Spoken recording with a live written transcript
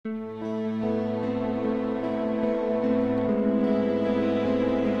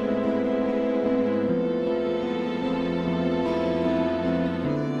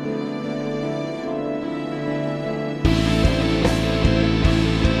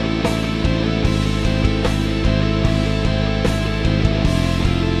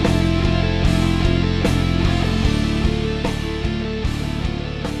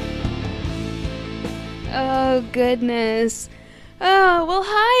goodness. Oh, well,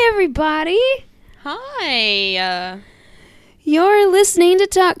 hi, everybody. Hi. You're listening to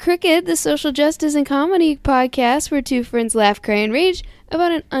Talk Cricket, the social justice and comedy podcast where two friends laugh, cry, and rage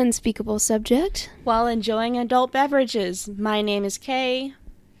about an unspeakable subject. While enjoying adult beverages. My name is Kay.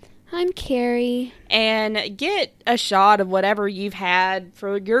 I'm Carrie. And get a shot of whatever you've had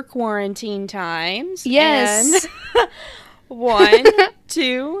for your quarantine times. Yes. And 1,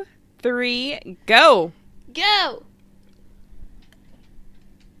 2, 3, go. Go.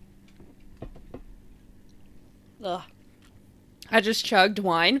 Ugh. I just chugged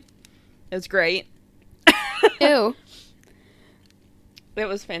wine. It was great. Ew. It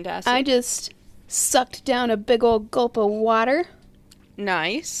was fantastic. I just sucked down a big old gulp of water.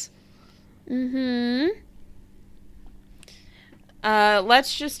 Nice. Mm-hmm.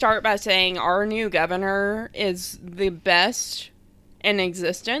 Let's just start by saying our new governor is the best in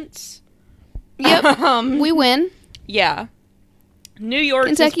existence. Yep. We win. Yeah. New York's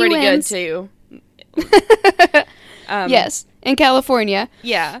Kentucky is pretty wins. good, too. Yes. In California.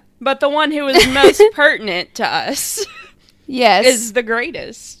 Yeah. But the one who is most pertinent to us Yes. is the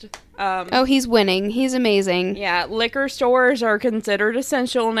greatest. Oh, he's winning. He's amazing. Yeah. Liquor stores are considered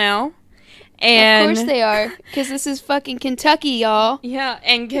essential now. And Of course they are. Because this is fucking Kentucky, y'all. yeah.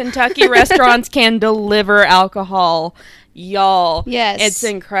 And Kentucky restaurants can deliver alcohol. Y'all. Yes. It's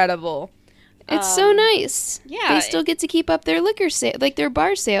incredible. It's so nice. yeah. They still get to keep up their liquor like their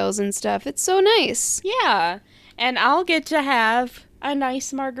bar sales and stuff. It's so nice. Yeah. And I'll get to have a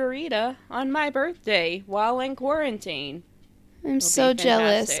nice margarita on my birthday while in quarantine. I'm It'll so be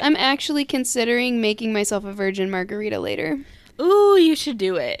jealous. fantastic. I'm actually considering making myself a virgin margarita later. Ooh, you should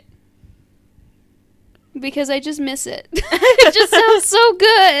do it. Because I just miss it. It just sounds so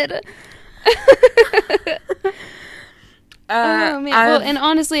good. Oh, man. Well, and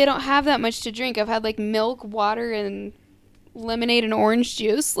honestly, I don't have that much to drink. I've had, like, milk, water, and lemonade and orange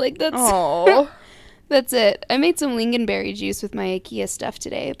juice. Like, that's... Oh. That's it. I made some lingonberry juice with my IKEA stuff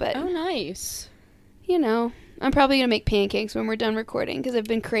today, but, Oh, nice. you know, I'm probably going to make pancakes when we're done recording, because I've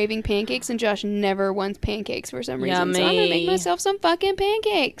been craving pancakes, and Josh never wants pancakes for some reason. So I'm going to make Yummy. myself some fucking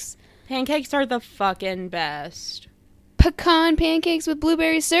pancakes. Pancakes are the fucking best. Pecan pancakes with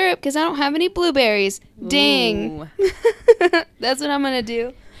blueberry syrup, because I don't have any blueberries. Ding. Ooh. That's what I'm going to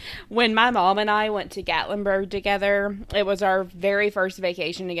do. When my mom and I went to Gatlinburg together, it was our very first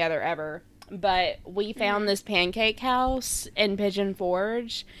vacation together ever. But we found this pancake house in Pigeon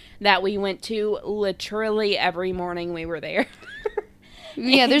Forge that we went to literally every morning we were there.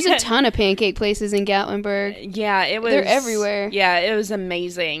 Yeah, there's a ton of pancake places in Gatlinburg. Yeah, it was. They're everywhere. Yeah, it was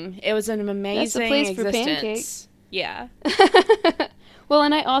amazing. It was an amazing place for existence. pancakes. Yeah. Well,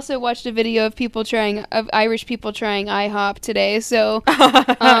 and I also watched a video of Irish people trying IHOP today, so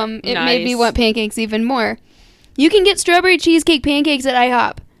it made me Nice. want pancakes even more. You can get strawberry cheesecake pancakes at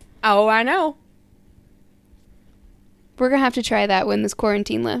IHOP. Oh, I know. We're going to have to try that when this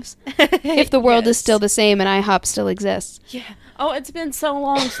quarantine lifts. If the world is Yes. still the same and IHOP still exists. Yeah. Oh, it's been so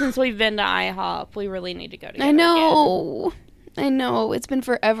long since we've been to IHOP. We really need to go together I know. I know. It's been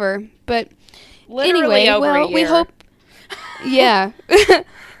forever. But Literally anyway, over a well, we year. hope... Yeah.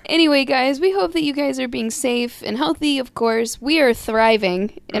 Anyway, guys, we hope that you guys are being safe and healthy, of course. We are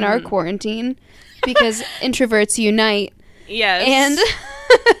thriving in our quarantine because introverts unite. Yes. And...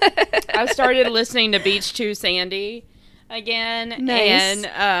 I started listening to Beach 2 Sandy again. Nice.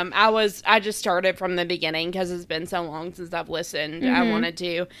 And I just started from the beginning because it's been so long since I've listened. I wanted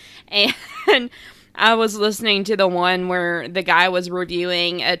to. And I was listening to the one where the guy was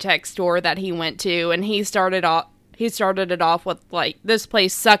reviewing a tech store that he went to, and he started it off with, like, this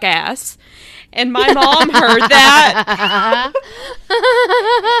place suck ass. And my mom heard that.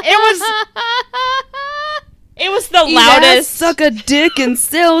 It was the loudest. Suck a dick and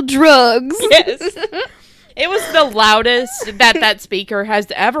sell drugs. Yes. It was the loudest that speaker has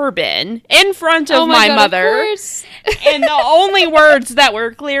ever been in front of my God, mother. Of course. And the only words that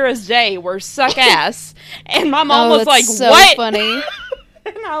were clear as day were suck ass. And my mom was like, that's so what? funny.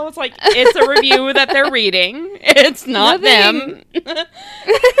 And I was like, it's a review that they're reading. It's not them.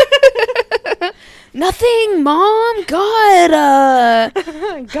 Nothing, Mom. God.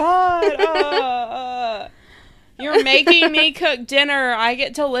 God. You're making me cook dinner. I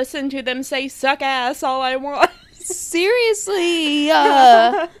get to listen to them say suck ass all I want. Seriously.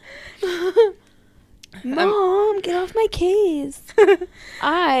 Mom, get off my case.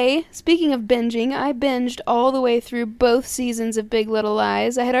 Speaking of binging, I binged all the way through both seasons of Big Little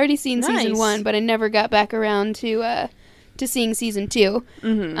Lies. I had already seen season Nice. 1, but I never got back around to seeing season 2.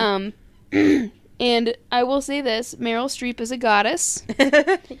 Mm-hmm. And I will say this, Meryl Streep is a goddess.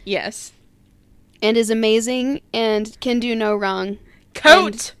 Yes. and is amazing and can do no wrong.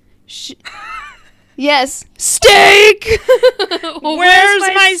 Coat! Yes. Steak! Where's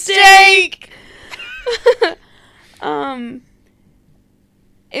my steak?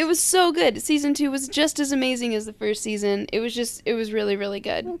 It was so good. Season 2 was just as amazing as the first season. It was really, really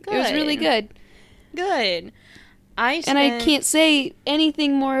good. Well, good. It was really good. Good. I can't say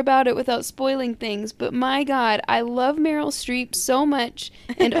anything more about it without spoiling things, but my God, I love Meryl Streep so much,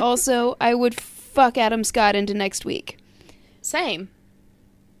 and also I would fuck Adam Scott into next week. Same.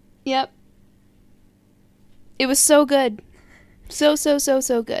 Yep. It was so good. So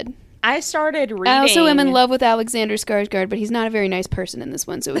good. I started reading. I also am in love with Alexander Skarsgård, but he's not a very nice person in this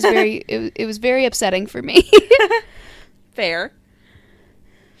one, so it was very it was very upsetting for me. Fair.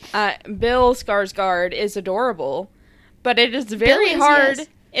 Bill Skarsgård is adorable, but it is very hard. Yes.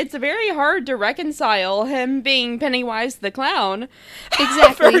 It's very hard to reconcile him being Pennywise the clown,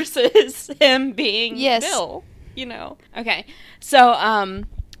 exactly, versus him being Bill. You know. Okay, so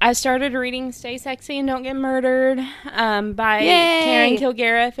I started reading "Stay Sexy and Don't Get Murdered" by Karen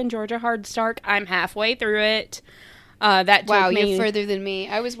Kilgariff and Georgia Hardstark. I'm halfway through it. That took me... you're further than me.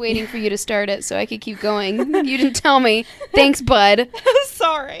 I was waiting for you to start it so I could keep going. You didn't tell me. Thanks, bud.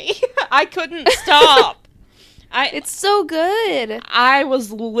 Sorry. I couldn't stop. It's so good. I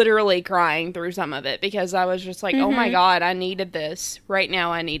was literally crying through some of it because I was just like, oh my God, I needed this. Right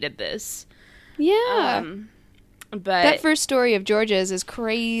now I needed this. Yeah. But that first story of Georgia's is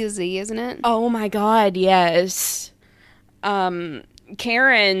crazy, isn't it? Oh my God, yes.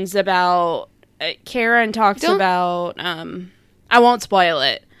 Karen's about... Karen talks about, I won't spoil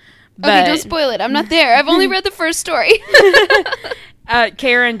it. But okay, don't spoil it. I'm not there. I've only read the first story.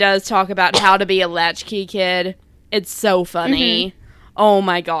 Karen does talk about how to be a latchkey kid. It's so funny. Mm-hmm. Oh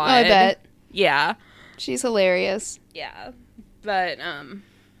my God. I bet. Yeah. She's hilarious. Yeah. But,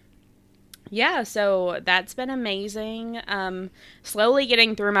 yeah, so that's been amazing. Slowly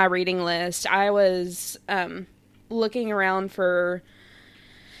getting through my reading list. I was, looking around for...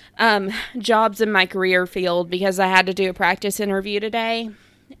 jobs in my career field because I had to do a practice interview today,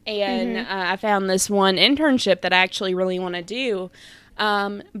 and I found this one internship that I actually really want to do,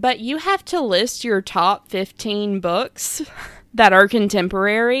 but you have to list your top 15 books that are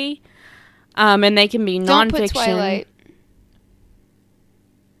contemporary, and they can be nonfiction. Don't put Twilight.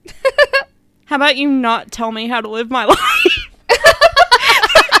 How about you not tell me how to live my life?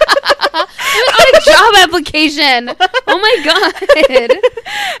 On a job application. Oh my God.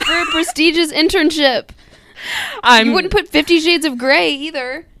 For a prestigious internship. You wouldn't put 50 Shades of Grey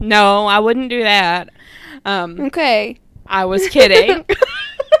either. No, I wouldn't do that. Okay. I was kidding.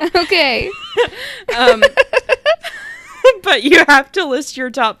 Okay. But you have to list your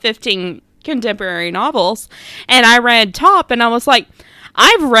top 15 contemporary novels. And I read top and I was like,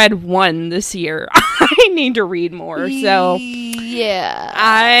 I've read one this year. I need to read more. So yeah,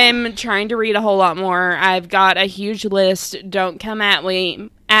 I'm trying to read a whole lot more. I've got a huge list. Don't come at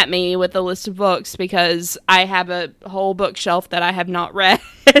me with a list of books because I have a whole bookshelf that I have not read.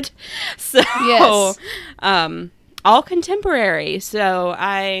 So yes. All contemporary. So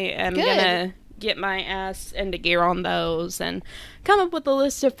I am gonna get my ass into gear on those and come up with a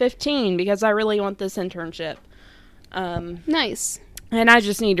list of 15 because I really want this internship. Nice. And I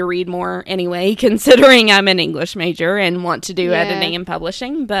just need to read more anyway, considering I'm an English major and want to do editing and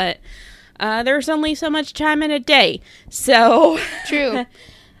publishing. But there's only so much time in a day. So true.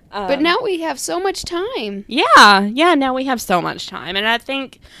 But now we have so much time. Yeah, now we have so much time. And I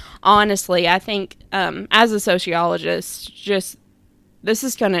think, honestly, as a sociologist, just this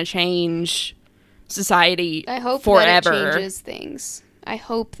is going to change society forever. I hope that it changes things. I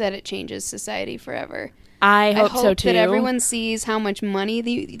hope that it changes society forever. I hope so too. That everyone sees how much money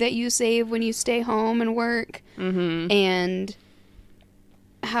that you save when you stay home and work, and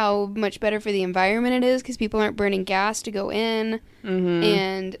how much better for the environment it is because people aren't burning gas to go in.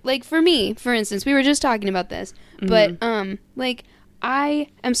 And like for me, for instance, we were just talking about this, but like I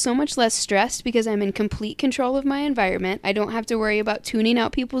am so much less stressed because I'm in complete control of my environment. I don't have to worry about tuning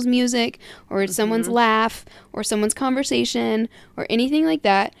out people's music or someone's laugh or someone's conversation or anything like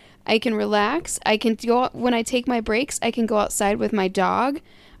that. I can relax. I can go when I take my breaks. I can go outside with my dog.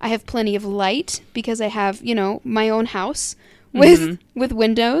 I have plenty of light because I have, my own house with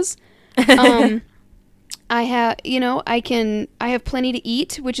windows. I have, I have plenty to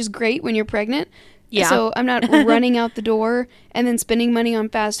eat, which is great when you're pregnant. Yeah. So I'm not running out the door and then spending money on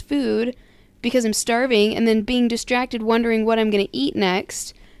fast food because I'm starving and then being distracted wondering what I'm going to eat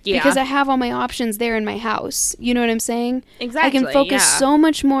next Yeah. Because I have all my options there in my house. You know what I'm saying? Exactly. I can focus so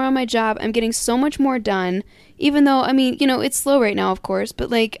much more on my job. I'm getting so much more done. Even though, I mean, you know, it's slow right now, of course. But,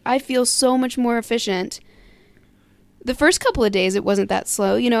 like, I feel so much more efficient. The first couple of days, it wasn't that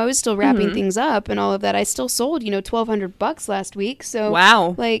slow. You know, I was still wrapping things up and all of that. I still sold, you know, $1,200 last week. So,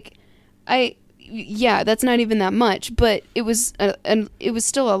 wow. Like, yeah, that's not even that much, but it was it was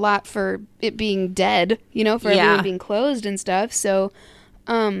still a lot for it being dead, you know, for everyone being closed and stuff. So,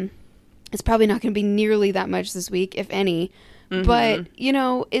 it's probably not going to be nearly that much this week, if any. But, you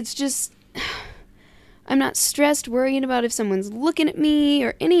know, it's just, I'm not stressed worrying about if someone's looking at me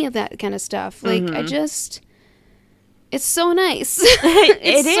or any of that kind of stuff. Like, it's so nice.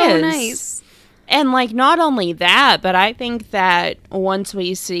 It's so nice. And, like, not only that, but I think that once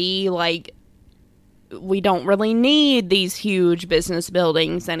we see, like, we don't really need these huge business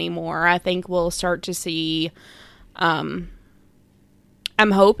buildings anymore, I think we'll start to see, I'm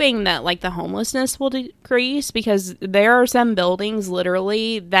hoping that, like, the homelessness will decrease, because there are some buildings,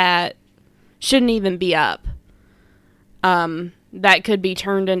 literally, that shouldn't even be up, that could be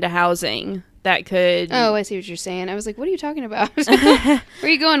turned into housing. That could... Oh, I see what you're saying. I was like, what are you talking about? Where are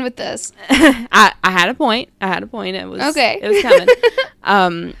you going with this? I had a point. It was okay. It was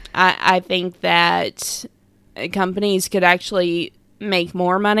coming. I think that companies could actually make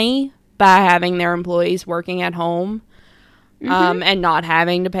more money by having their employees working at home, and not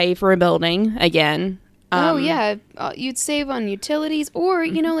having to pay for a building again. Oh, yeah. You'd save on utilities. Or,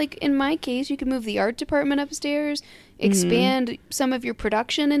 you know, like in my case, you could move the art department upstairs, expand some of your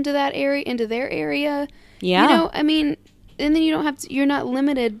production into that area, into their area. Yeah. You know, I mean, and then you don't have to, you're not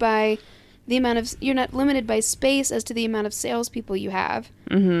limited by the amount of, you're not limited by space as to the amount of salespeople you have.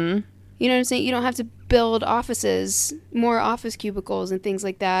 Mm-hmm. You know what I'm saying? You don't have to build offices, more office cubicles and things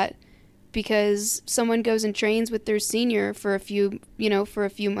like that, because someone goes and trains with their senior for a few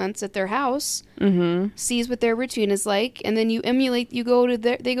months at their house, sees what their routine is like, and then they go to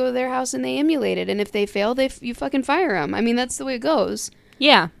their house and they emulate it. And if they fail, you fucking fire them. I mean, that's the way it goes.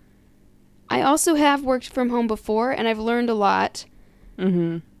 Yeah. I also have worked from home before, and I've learned a lot.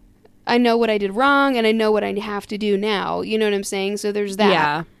 I know what I did wrong, and I know what I have to do now. You know what I'm saying? So there's that.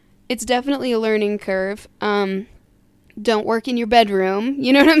 Yeah. It's definitely a learning curve. Don't work in your bedroom.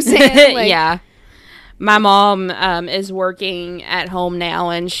 You know what I'm saying? Like, yeah. My mom is working at home now,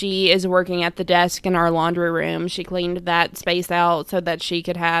 and she is working at the desk in our laundry room. She cleaned that space out so that she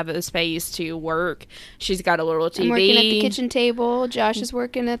could have a space to work. She's got a little TV. I'm working at the kitchen table. Josh is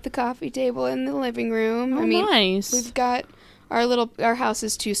working at the coffee table in the living room. Oh, I mean, nice. We've got our house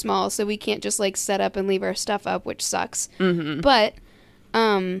is too small, so we can't just like set up and leave our stuff up, which sucks. But,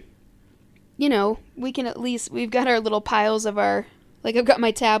 you know, we can at least, we've got our little piles of our, like, I've got my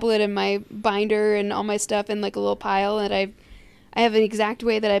tablet and my binder and all my stuff in like a little pile, and I have an exact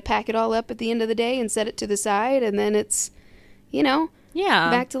way that I pack it all up at the end of the day and set it to the side, and then it's, you know,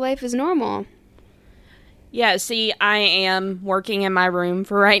 back to life as normal. Yeah, see, I am working in my room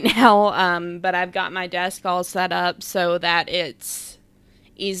for right now, but I've got my desk all set up so that it's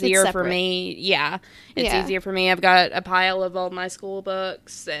easier for me. Yeah, it's easier for me. I've got a pile of all my school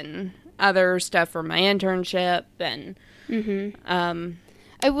books and other stuff for my internship, and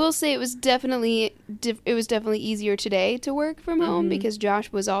I will say it was definitely easier today to work from home because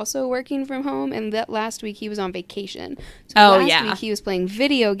Josh was also working from home, and that last week he was on vacation. So last week he was playing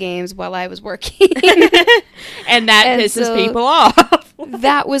video games while I was working. And that pisses people off.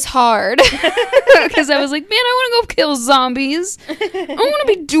 That was hard because I was like, man, I want to go kill zombies. I don't want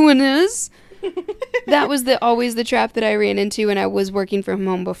to be doing this. That was always the trap that I ran into when I was working from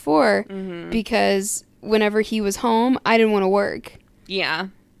home before, because whenever he was home, I didn't want to work. Yeah.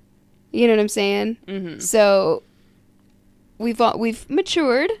 You know what I'm saying? So we've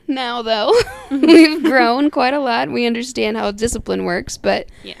matured now, though. We've grown quite a lot. We understand how discipline works, but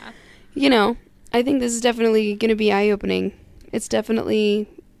you know, I think this is definitely going to be eye-opening. It's definitely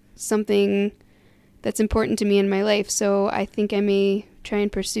something that's important to me in my life, so I think I may try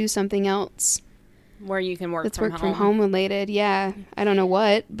and pursue something else where you can work from home. That's work from home related. Yeah, I don't know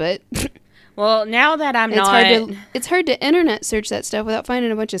what, but well, now that it's hard to internet search that stuff without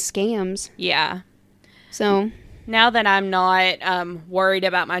finding a bunch of scams. Yeah. So now that I'm not worried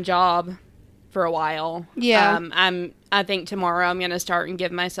about my job for a while, I think tomorrow I'm going to start and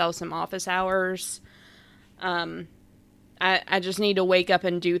give myself some office hours. I just need to wake up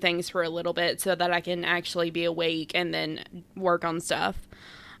and do things for a little bit so that I can actually be awake and then work on stuff.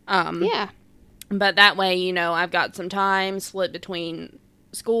 But that way, you know, I've got some time split between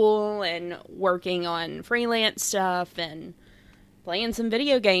school and working on freelance stuff and playing some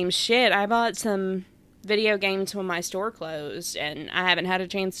video games. Shit, I bought some video games when my store closed, and I haven't had a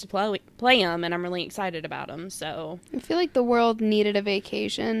chance to play them, and I'm really excited about them. So I feel like the world needed a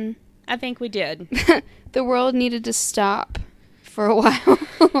vacation. I think we did. The world needed to stop for a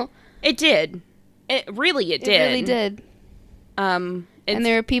while. It did. It did. It really did. And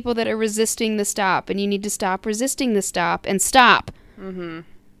there are people that are resisting the stop, and you need to stop resisting the stop and stop. Mm-hmm.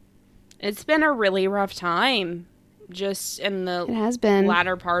 It's been a really rough time, just in the It has been.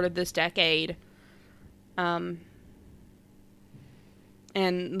 latter part of this decade. And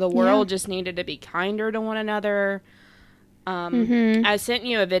the world just needed to be kinder to one another. I sent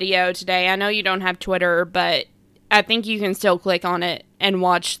you a video today. I know you don't have Twitter, but I think you can still click on it and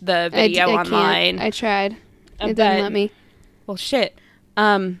watch the video online. I tried. It didn't let me. Well, shit.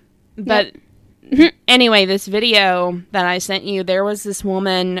 But anyway, this video that I sent you, there was this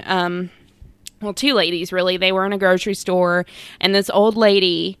woman, well, two ladies, really. They were in a grocery store, and this old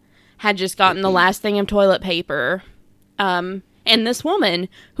lady had just gotten the last thing of toilet paper. And this woman,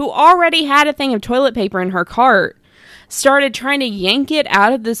 who already had a thing of toilet paper in her cart, started trying to yank it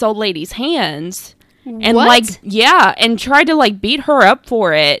out of this old lady's hands. And What? and tried to beat her up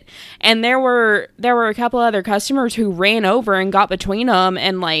for it. And there were a couple other customers who ran over and got between them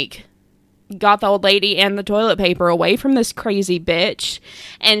and got the old lady and the toilet paper away from this crazy bitch.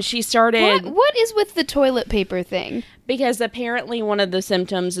 And she started... What is with the toilet paper thing? Because apparently one of the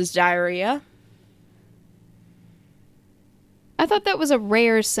symptoms is diarrhea. I thought that was a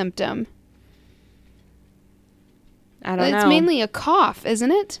rare symptom. I don't know. It's mainly a cough,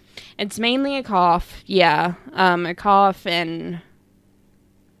 isn't it? It's mainly a cough, yeah. A cough and...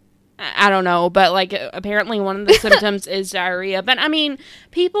 I don't know, but apparently one of the symptoms is diarrhea. But I mean,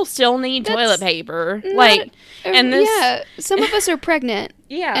 people still need toilet paper. Yeah, some of us are pregnant.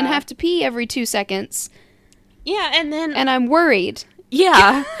 Yeah. And have to pee every 2 seconds. Yeah, and I'm worried.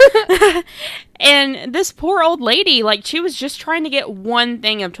 Yeah. And this poor old lady, she was just trying to get one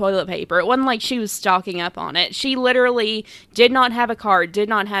thing of toilet paper. It wasn't like she was stocking up on it. She literally did not have a card, did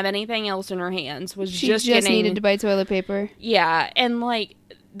not have anything else in her hands. She just needed to buy toilet paper. Yeah, and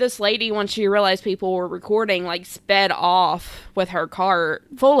this lady, once she realized people were recording, sped off with her cart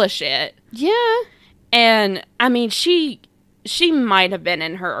full of shit. Yeah. And, I mean, she might have been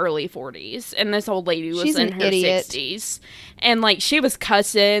in her early 40s, and this old lady was in her idiot. 60s. And, she was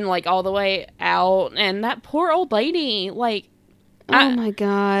cussing, all the way out. And that poor old lady, oh my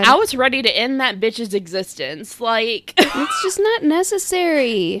God. I was ready to end that bitch's existence. It's just not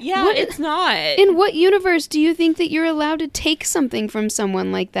necessary. Yeah, it's not. In what universe do you think that you're allowed to take something from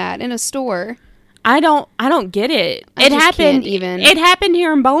someone like that in a store? I don't get it. It happened even. It happened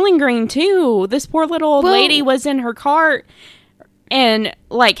here in Bowling Green too. This poor little old lady was in her cart and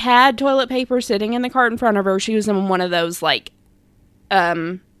had toilet paper sitting in the cart in front of her. She was in one of those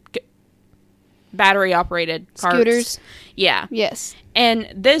battery operated carts. Scooters? Yeah. Yes. And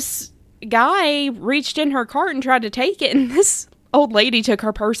this guy reached in her cart and tried to take it, and this old lady took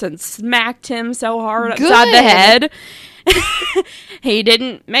her purse and smacked him so hard upside the head. He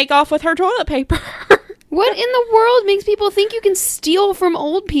didn't make off with her toilet paper. What in the world makes people think you can steal from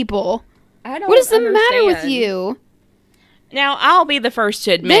old people? I don't What is the matter with understand. you? Now, I'll be the first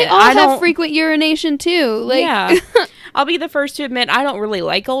to admit, They all have frequent urination too. Yeah. I'll be the first to admit I don't really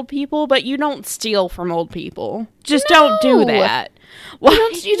like old people, but you don't steal from old people. Just don't do that.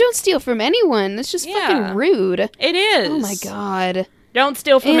 You don't steal from anyone. It's just fucking rude. It is. Oh my God. Don't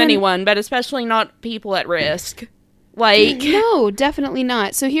steal from anyone, but especially not people at risk. No, definitely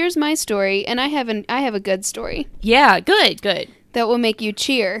not. So here's my story, and I have a good story. Yeah, good. That will make you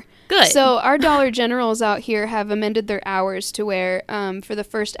cheer. Good. So our Dollar Generals out here have amended their hours to where for the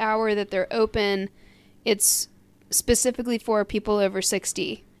first hour that they're open, it's specifically for people over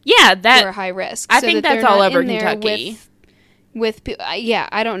 60. Yeah, who are high risk. I think that's all over Kentucky. Yeah,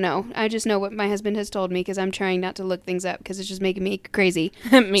 I don't know. I just know what my husband has told me because I'm trying not to look things up because it's just making me crazy.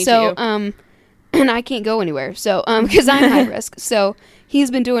 Me too. And I can't go anywhere. So, because I'm high risk. So he's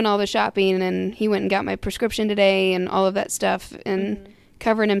been doing all the shopping, and he went and got my prescription today and all of that stuff, and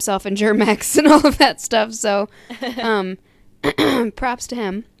covering himself in Germ-X and all of that stuff. So, props to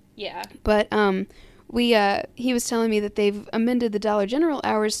him. Yeah. But he was telling me that they've amended the Dollar General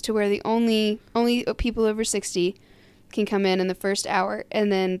hours to where the only people over 60 can come in the first hour,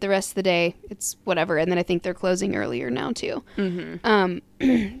 and then the rest of the day it's whatever. And then I think they're closing earlier now too.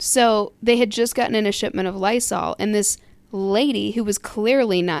 So they had just gotten in a shipment of Lysol, and this lady who was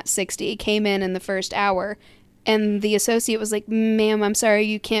clearly not 60 came in the first hour, and the associate was like, "Ma'am, I'm sorry,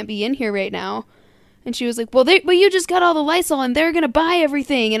 you can't be in here right now." And she was like, well, you just got all the Lysol, and they're going to buy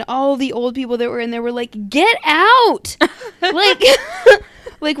everything. And all the old people that were in there were like, get out!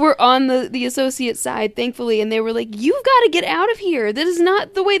 like were on the associate side, thankfully, and they were like, "You've got to get out of here. This is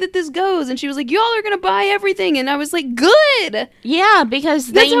not the way that this goes." And she was like, "Y'all are gonna buy everything," and I was like, "Good." Yeah,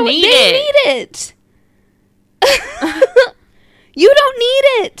 because they need it. You don't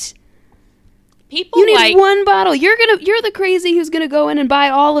need it. People you need one bottle. You're the crazy who's gonna go in and buy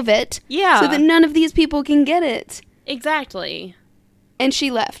all of it. Yeah. So that none of these people can get it. Exactly. And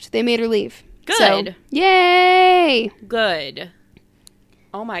she left. They made her leave. Good. So, yay. Good.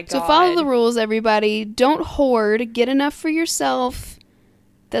 Oh my god. So follow the rules, everybody. Don't hoard. Get enough for yourself.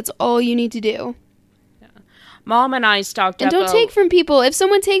 That's all you need to do. Mom and I stocked up. And don't take from people. If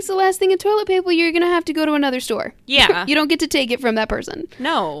someone takes the last thing of toilet paper, you're going to have to go to another store. Yeah. You don't get to take it from that person.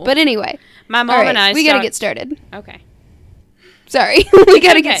 No. But anyway. My mom and I we got to get started. Okay. Sorry. We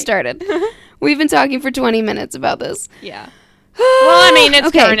got to get started. We've been talking for 20 minutes about this. Yeah. Well, I mean, it's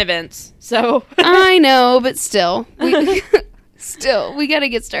current events, so. I know, but still. We got to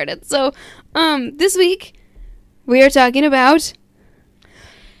get started. So, this week, we are talking about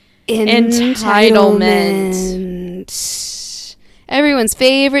entitlement. Everyone's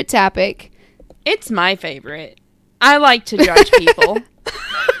favorite topic. It's my favorite. I like to judge people.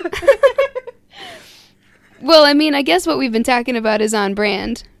 Well, I mean, I guess what we've been talking about is on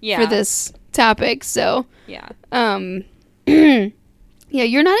brand for this topic. So, yeah. Yeah,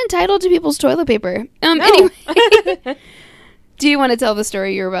 you're not entitled to people's toilet paper. No. Anyway. Do you want to tell the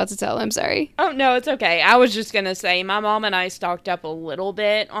story you're about to tell? I'm sorry. Oh, no, it's okay. I was just going to say, my mom and I stocked up a little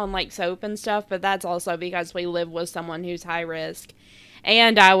bit on, like, soap and stuff, but that's also because we live with someone who's high risk.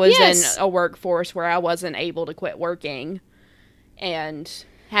 And I was in a workforce where I wasn't able to quit working and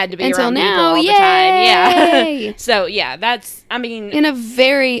had to be around people all the time. Yeah. So, yeah, that's, I mean. In a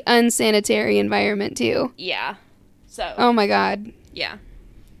very unsanitary environment, too. Yeah. So. Oh, my God. Yeah.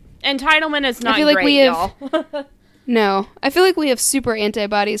 Entitlement is not like great, y'all. No. I feel like we have super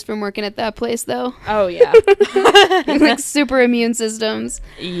antibodies from working at that place, though. Oh, yeah. Like super immune systems.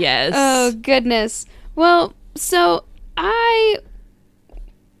 Yes. Oh, goodness. Well, so I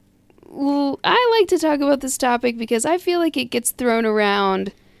like to talk about this topic because I feel like it gets thrown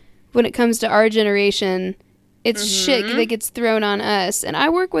around when it comes to our generation. It's shit that gets thrown on us. And I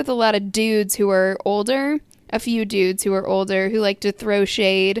work with a lot of dudes who are older, a few dudes who are older who like to throw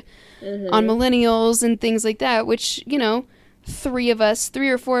shade on millennials and things like that, which, you know, 3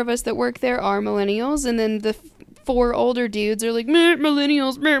 or 4 of us that work there are millennials, and then the 4 older dudes are like, meh,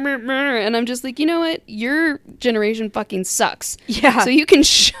 millennials, meh, meh, meh. And I'm just like, you know what? Your generation fucking sucks. Yeah. So you can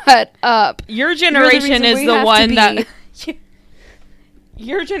shut up. Your generation is the one that...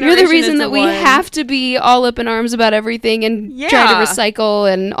 Your generation You're the reason that we one. have to be all up in arms about everything and try to recycle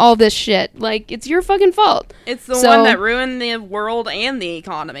and all this shit. Like, it's your fucking fault. It's the one that ruined the world and the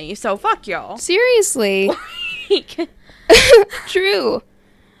economy. So fuck y'all. Seriously. True.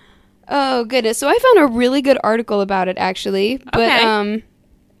 Oh, goodness. So I found a really good article about it, actually. But I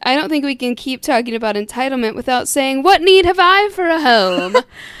don't think we can keep talking about entitlement without saying, what need have I for a home?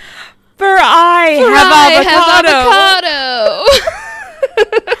 For I have avocado.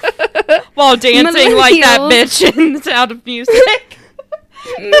 While dancing like that bitch in Sound of Music.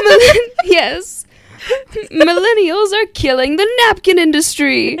 Yes. Millennials are killing the napkin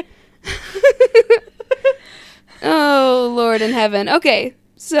industry. Oh, Lord in heaven. Okay,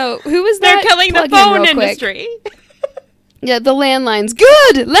 so who is that? They're killing the phone industry. Yeah, the landlines.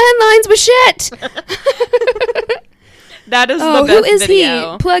 Good! Landlines was shit! That is the best who is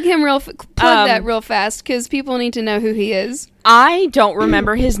video. He? Plug him that real fast, because people need to know who he is. I don't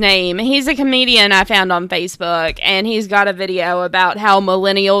remember his name. He's a comedian I found on Facebook, and he's got a video about how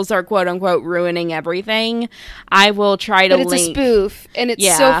millennials are quote-unquote ruining everything. I will try to link. But it's a spoof, and it's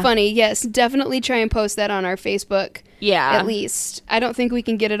so funny. Yes, definitely try and post that on our Facebook. Yeah. At least. I don't think we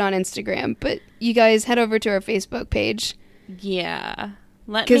can get it on Instagram, but you guys head over to our Facebook page. Yeah.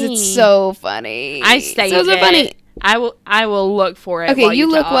 Because it's so funny. I saved so funny. I will look for it. Okay, you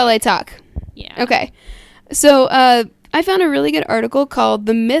look while I talk. Yeah. Okay. So, I found a really good article called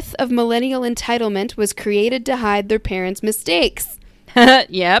 "The Myth of Millennial Entitlement Was Created to Hide Their Parents' Mistakes."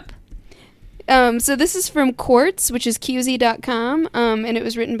 Yep. So this is from Quartz, which is QZ.com, and it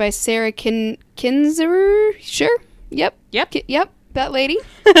was written by Sarah Kinzer. Sure. Yep. Yep. That lady.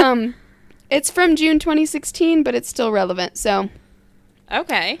 It's from June 2016, but it's still relevant. So.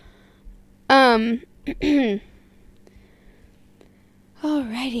 Okay.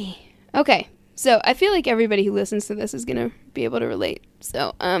 Alrighty. Okay. So I feel like everybody who listens to this is going to be able to relate.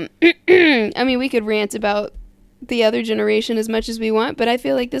 So, I mean, we could rant about the other generation as much as we want, but I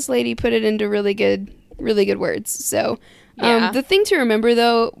feel like this lady put it into really good words. So, the thing to remember,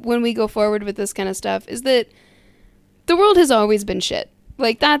 though, when we go forward with this kind of stuff is that the world has always been shit.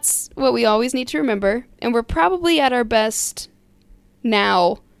 Like, that's what we always need to remember. And we're probably at our best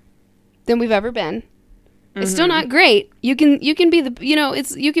now than we've ever been. Mm-hmm. It's still not great. You can be the,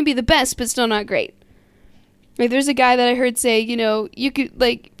 you can be the best, but still not great. Like, there's a guy that I heard say, you could,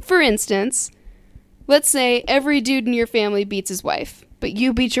 like, for instance, let's say every dude in your family beats his wife, but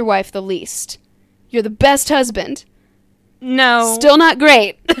you beat your wife the least. You're the best husband. No. Still not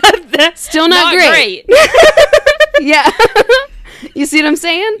great. Still not great. Yeah. You see what I'm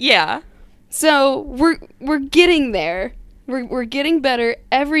saying? Yeah. So we're getting there. We're getting better.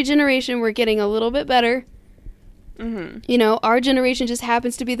 Every generation we're getting a little bit better. Mm-hmm. Our generation just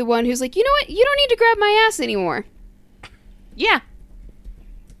happens to be the one who's like, you know what? You don't need to grab my ass anymore. Yeah.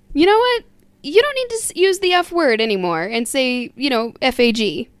 You know what? You don't need to use the F word anymore and say,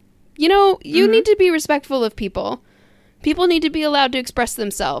 F-A-G. You need to be respectful of people. People need to be allowed to express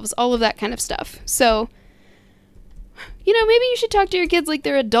themselves, all of that kind of stuff. So, maybe you should talk to your kids like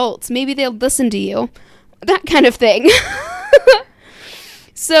they're adults. Maybe they'll listen to you. That kind of thing.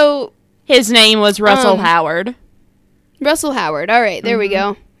 So, his name was Russell Howard. Russell Howard. All right, there we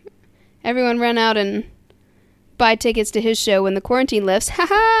go. Everyone run out and buy tickets to his show when the quarantine lifts. Ha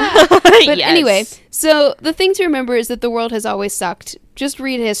ha! But yes. Anyway, so the thing to remember is that the world has always sucked. Just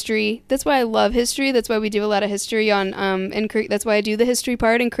read history. That's why I love history. That's why we do a lot of history on, and that's why I do the history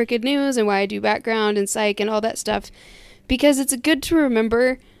part in Crooked News and why I do background and psych and all that stuff. Because it's good to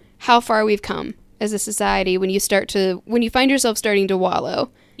remember how far we've come as a society when you find yourself starting to wallow.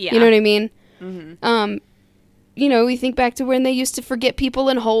 Yeah. You know what I mean? Mm-hmm. We think back to when they used to forget people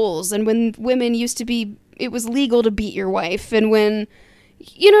in holes and when women used to be, it was legal to beat your wife, and when,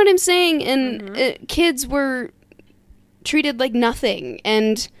 you know what I'm saying? And kids were treated like nothing,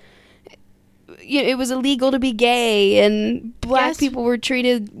 and it was illegal to be gay, and black people were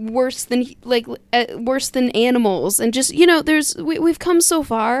treated worse than animals, and just we've come so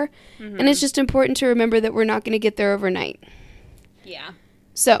far, and it's just important to remember that we're not going to get there overnight. Yeah.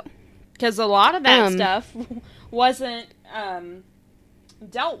 So, because a lot of that stuff wasn't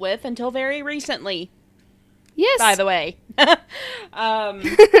dealt with until very recently. Yes. By the way.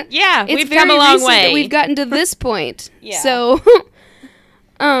 Yeah, we've come a long way. That we've gotten to this point. Yeah. So,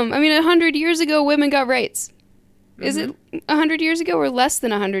 100 years ago, women got rights. Is it 100 years ago or less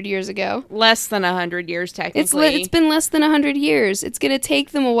than 100 years ago? Less than 100 years, technically. It's been less than 100 years. It's going to take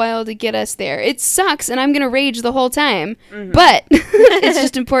them a while to get us there. It sucks, and I'm going to rage the whole time. But it's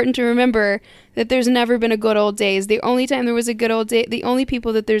just important to remember that there's never been a good old days. The only time there was a good old day, the only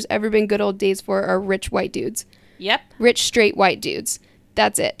people that there's ever been good old days for are rich white dudes. Yep. Rich, straight white dudes.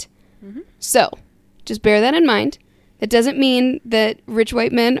 That's it. So, just bear that in mind. That doesn't mean that rich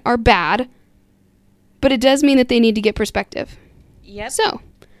white men are bad, but it does mean that they need to get perspective. Yep. So,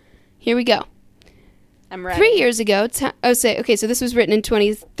 here we go. I'm ready. 3 years ago, so this was written in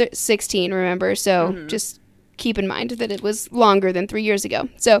 2016, remember? So, just keep in mind that it was longer than 3 years ago.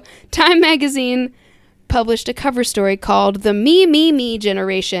 So, Time Magazine published a cover story called The Me, Me, Me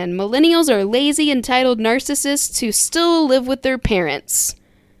Generation. Millennials are lazy, entitled narcissists who still live with their parents.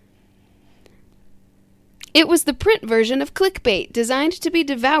 It was the print version of clickbait, designed to be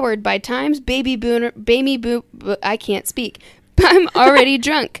devoured by Time's I can't speak. I'm already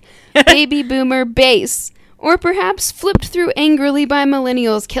drunk. Baby boomer base. Or perhaps flipped through angrily by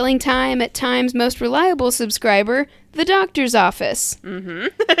millennials, killing time at Time's most reliable subscriber, the doctor's office.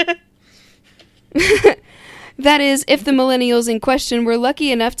 That is, if the millennials in question were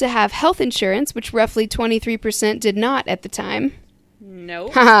lucky enough to have health insurance, which roughly 23% did not at the time.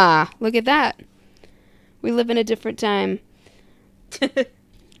 Nope. Haha, look at that. We live in a different time.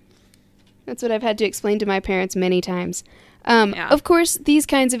 That's what I've had to explain to my parents many times. Of course, these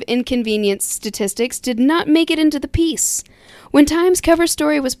kinds of inconvenience statistics did not make it into the piece. When Time's cover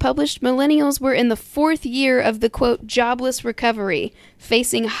story was published, millennials were in the 4th year of the, quote, jobless recovery,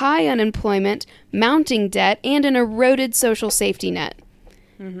 facing high unemployment, mounting debt, and an eroded social safety net.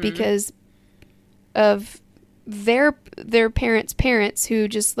 Because of their parents who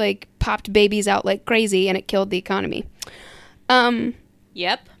just, like, popped babies out like crazy, and it killed the economy.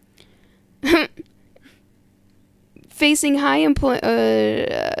 Yep. Facing high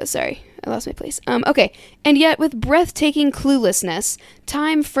sorry, I lost my place. Okay. And yet, with breathtaking cluelessness,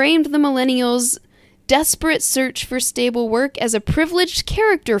 Time framed the millennials' desperate search for stable work as a privileged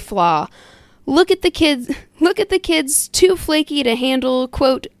character flaw. Look at the kids too flaky to handle,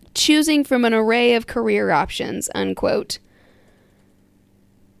 quote, choosing from an array of career options, unquote.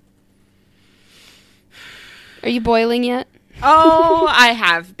 Are you boiling yet? Oh, I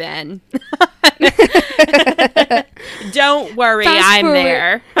have been. Don't worry, I'm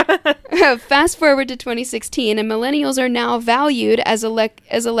there. Fast forward to 2016, and millennials are now valued as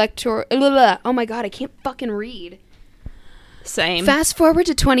electoral. Oh my god, I can't fucking read. Same. Fast forward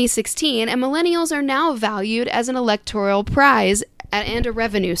to 2016, and millennials are now valued as an electoral prize and a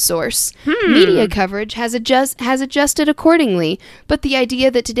revenue source. Media coverage has adjusted accordingly, but the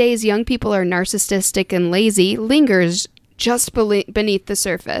idea that today's young people are narcissistic and lazy lingers just beneath the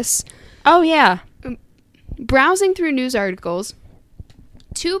surface. Oh, yeah. Browsing through news articles,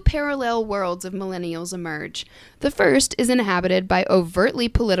 two parallel worlds of millennials emerge. The first is inhabited by overtly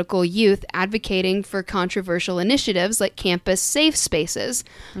political youth advocating for controversial initiatives like campus safe spaces.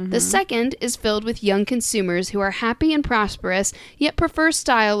 The second is filled with young consumers who are happy and prosperous, yet prefer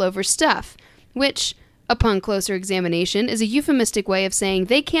style over stuff, which, upon closer examination, is a euphemistic way of saying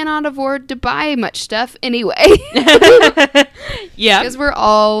they cannot afford to buy much stuff anyway. Yeah. Because we're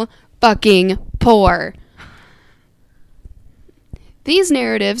all fucking poor. These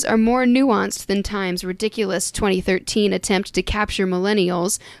narratives are more nuanced than Time's ridiculous 2013 attempt to capture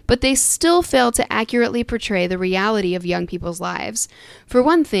millennials, but they still fail to accurately portray the reality of young people's lives. For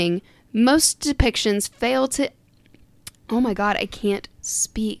one thing, most depictions fail to... Oh my god, I can't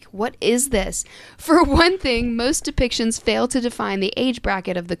speak. What is this? For one thing, most depictions fail to define the age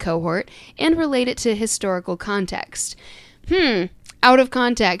bracket of the cohort and relate it to historical context. Out of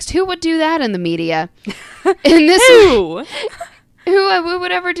context. Who would do that in the media? In this Who? Who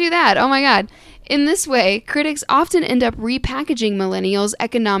would ever do that? Oh my god. In this way, critics often end up repackaging millennials'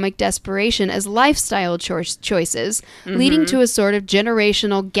 economic desperation as lifestyle choices, leading to a sort of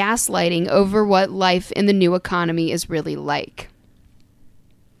generational gaslighting over what life in the new economy is really like.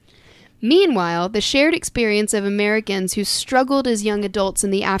 Meanwhile, the shared experience of Americans who struggled as young adults in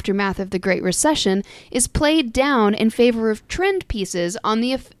the aftermath of the Great Recession is played down in favor of trend pieces on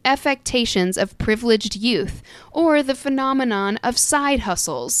the affectations of privileged youth, or the phenomenon of side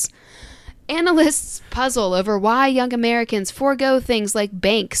hustles. Analysts puzzle over why young Americans forego things like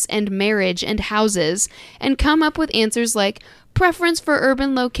banks and marriage and houses, and come up with answers like preference for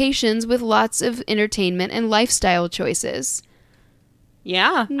urban locations with lots of entertainment and lifestyle choices.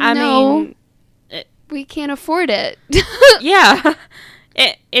 Yeah, I mean, we can't afford it. Yeah,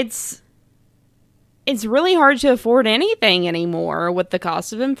 it's really hard to afford anything anymore with the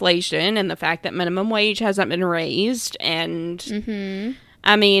cost of inflation and the fact that minimum wage hasn't been raised. And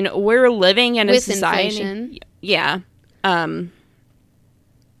I mean, we're living in a society. Inflation. Yeah,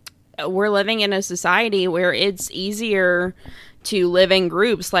 we're living in a society where it's easier to live in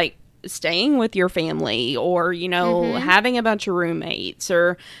groups, like staying with your family, or, you know, having a bunch of roommates,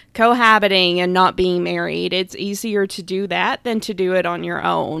 or cohabiting and not being married. It's easier to do that than to do it on your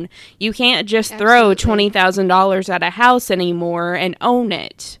own. You can't just throw $20,000 at a house anymore and own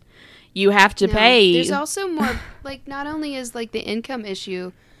it. You have to pay. There's also more, like, not only is, like, the income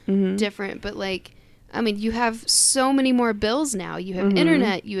issue different, but, like, I mean, you have so many more bills now. You have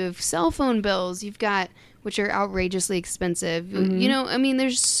internet, you have cell phone bills, you've got... which are outrageously expensive. You know, I mean,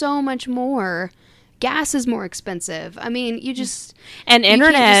 there's so much more. Gas is more expensive. I mean, you just... And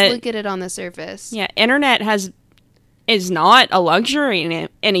internet... You can't just look at it on the surface. Yeah, internet is not a luxury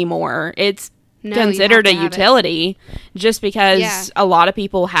anymore. It's considered a utility just because a lot of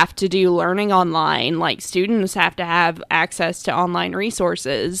people have to do learning online. Like, students have to have access to online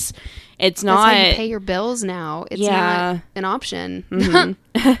resources. It's not... That's how you pay your bills now. It's not an option.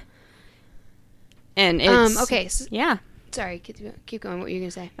 And it's... okay. So, yeah. Sorry, keep going. What were you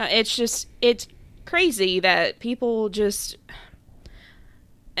going to say? It's crazy that people just...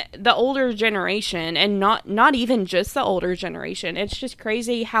 The older generation, and not even just the older generation. It's just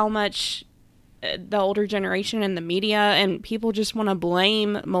crazy how much the older generation and the media and people just want to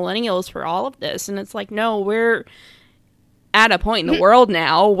blame millennials for all of this. And it's like, no, we're at a point in the world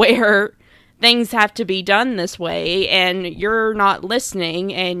now where things have to be done this way, and you're not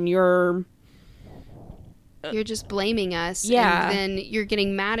listening, and you're just blaming us. Yeah. And then you're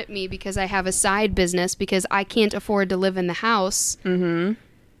getting mad at me because I have a side business because I can't afford to live in the house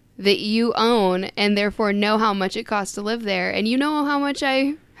that you own, and therefore know how much it costs to live there. And you know how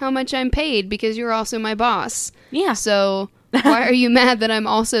much I'm paid because you're also my boss. Yeah. So why are you mad that I'm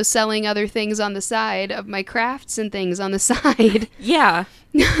also selling other things on the side of my crafts and things on the side? Yeah.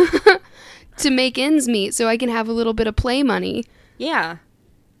 To make ends meet so I can have a little bit of play money. Yeah.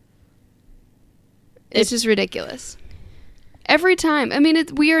 It's just ridiculous. Every time. I mean,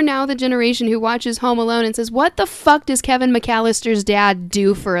 we are now the generation who watches Home Alone and says, what the fuck does Kevin McAllister's dad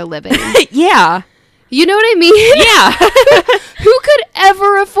do for a living? Yeah. You know what I mean? Yeah. Who could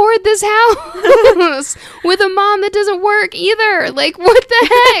ever afford this house with a mom that doesn't work either? Like, what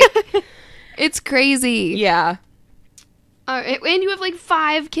the heck? It's crazy. Yeah. And you have like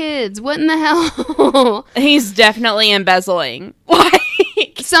 5 kids. What in the hell? He's definitely embezzling.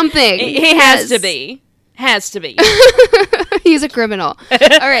 Like, Something. he has to be. Has to be. He's a criminal.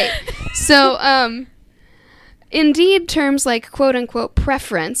 All right. So, indeed, terms like quote-unquote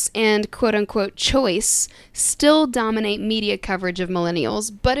preference and quote-unquote choice still dominate media coverage of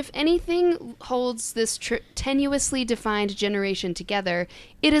millennials, but if anything holds this tenuously defined generation together,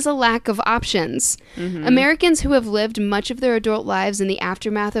 it is a lack of options. Mm-hmm. Americans who have lived much of their adult lives in the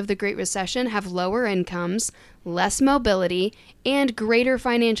aftermath of the Great Recession have lower incomes, less mobility, and greater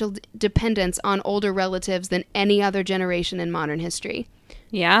financial dependence on older relatives than any other generation in modern history.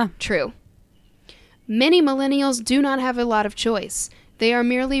 Yeah. True. Many millennials do not have a lot of choice. They are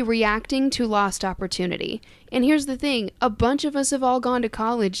merely reacting to lost opportunity. And here's the thing. A bunch of us have all gone to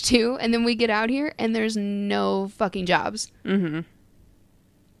college, too, and then we get out here, and there's no fucking jobs. Mm-hmm.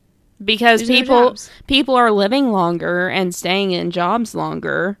 Because people are living longer and staying in jobs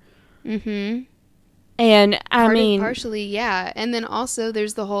longer. Mm-hmm. And, partially, yeah. And then also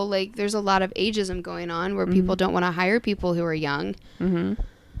there's the whole, like, there's a lot of ageism going on where people don't want to hire people who are young. Mm-hmm.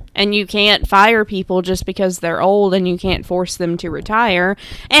 And you can't fire people just because they're old, and you can't force them to retire.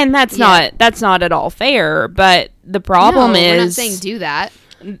 And that's not at all fair. But the problem is, we're not saying do that.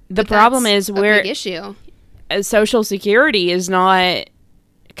 The problem is a big issue. Social Security is not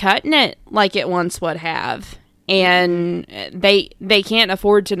cutting it like it once would have, and they can't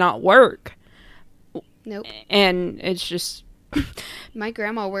afford to not work. Nope. And it's just my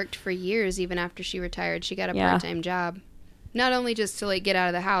grandma worked for years even after she retired. She got a part-time job. Not only just to like get out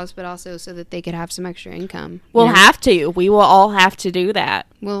of the house, but also so that they could have some extra income. We'll have to. We will all have to do that.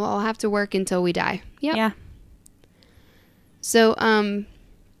 We'll all have to work until we die. Yep. Yeah. So,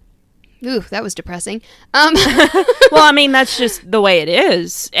 ooh, that was depressing. Well, I mean, that's just the way it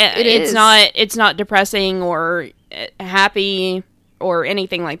is. It's not depressing or happy or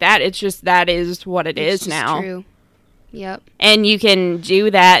anything like that. It's just that is what it is now. True. Yep. And you can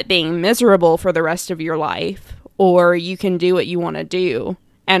do that being miserable for the rest of your life, or you can do what you want to do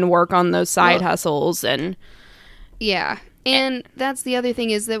and work on those side hustles. And yeah. And that's the other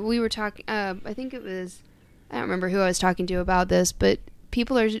thing is that we were talking, I think it was, I don't remember who I was talking to about this, but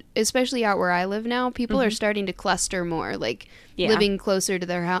people are, especially out where I live now, people are starting to cluster more, like living closer to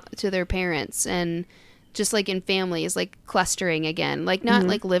their parents, and just like in families, like clustering again, like not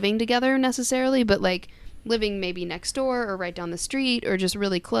like living together necessarily, but like living maybe next door or right down the street or just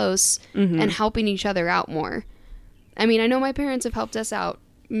really close and helping each other out more. I mean, I know my parents have helped us out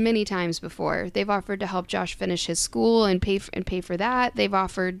many times before. They've offered to help Josh finish his school and pay for that. They've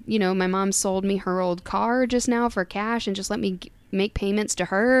offered, my mom sold me her old car just now for cash and just let me make payments to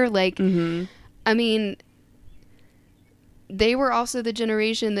her. Like, I mean, they were also the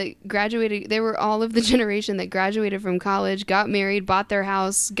generation that graduated. They were all of the generation that graduated from college, got married, bought their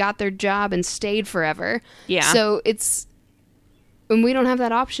house, got their job, and stayed forever. Yeah. So and we don't have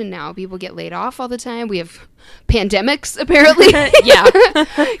that option now. People get laid off all the time. We have pandemics, apparently. Yeah.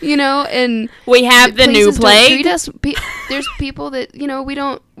 And we have the new plague. There's people that,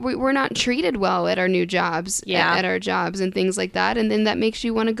 we're not treated well at our new jobs, at our jobs and things like that. And then that makes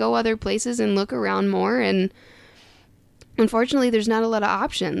you want to go other places and look around more. And unfortunately, there's not a lot of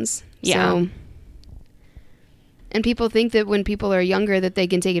options. Yeah. So, and people think that when people are younger that they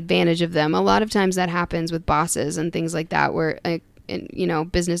can take advantage of them. A lot of times that happens with bosses and things like that where,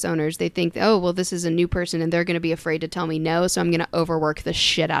 business owners, they think, oh, well, this is a new person and they're going to be afraid to tell me no, so I'm going to overwork the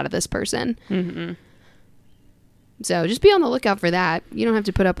shit out of this person. Mm-hmm. So just be on the lookout for that. You don't have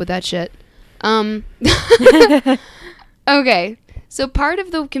to put up with that shit. Okay. So part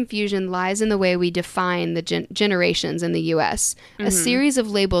of the confusion lies in the way we define the generations in the U.S., a series of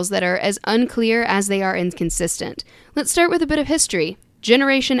labels that are as unclear as they are inconsistent. Let's start with a bit of history.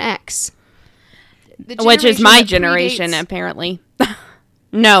 Generation X. Which is my generation, apparently.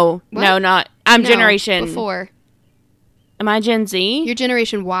 No, not. I'm generation... Before. Am I Gen Z? You're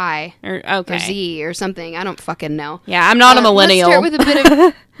Generation Y. Or Z or something. I don't fucking know. Yeah, I'm not a millennial. Let's start with a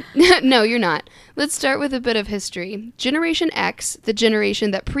bit of... No, you're not. Let's start with a bit of history. Generation X, the generation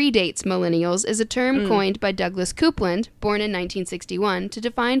that predates millennials, is a term coined by Douglas Coupland, born in 1961, to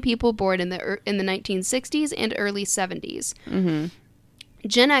define people born in the 1960s and early 70s. Mm-hmm.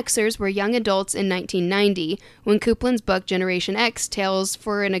 Gen Xers were young adults in 1990 when Coupland's book Generation X, Tales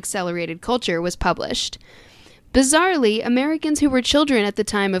for an Accelerated Culture was published. Bizarrely, Americans who were children at the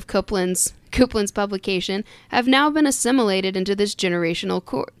time of Coupland's publication have now been assimilated into this generational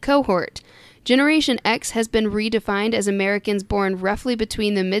cohort. Generation X has been redefined as Americans born roughly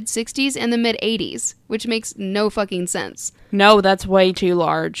between the mid-60s and the mid-80s, which makes no fucking sense. No, that's way too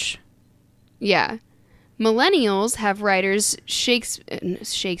large. Yeah. Millennials have writers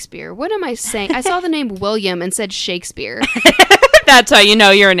Shakespeare. What am I saying? I saw the name William and said Shakespeare. That's how you know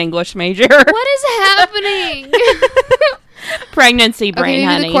you're an English major. What is happening? Pregnancy brain, maybe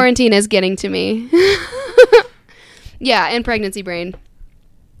honey. The quarantine is getting to me. Yeah, and pregnancy brain.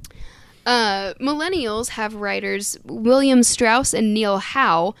 Millennials have writers William Strauss and Neil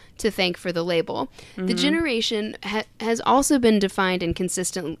Howe to thank for the label. Mm-hmm. The generation has also been defined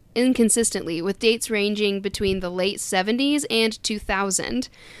inconsistently, with dates ranging between the late 70s and 2000.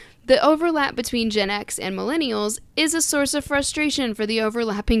 The overlap between Gen X and Millennials is a source of frustration for the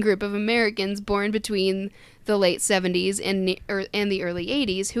overlapping group of Americans born between the late 70s and the early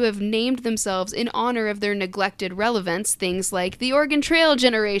 80s who have named themselves in honor of their neglected relevance, things like the Oregon Trail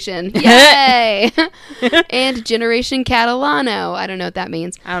generation, yay, and Generation Catalano. I don't know what that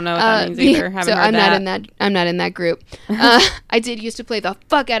means. I don't know what that means either. Haven't heard that. I'm not in that group. I did used to play the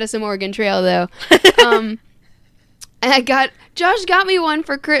fuck out of some Oregon Trail though. And Josh got me one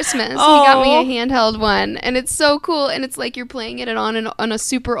for Christmas. Oh. He got me a handheld one, and it's so cool. And it's like you're playing it on a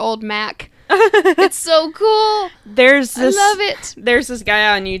super old Mac. It's so cool. I love it. There's this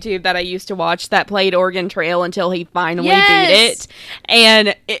guy on YouTube that I used to watch that played Oregon Trail until he finally beat it,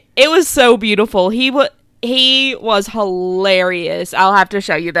 and it was so beautiful. He was hilarious. I'll have to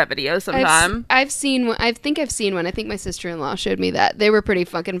show you that video sometime. I've seen one. I think I've seen one. I think my sister-in-law showed me that. They were pretty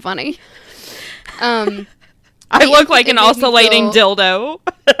fucking funny. I look like an oscillating dildo.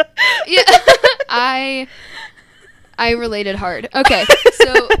 Yeah, I related hard. Okay,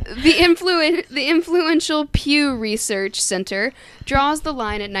 so the influential Pew Research Center draws the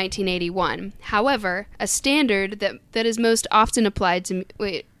line at 1981. However, a standard that is most often applied to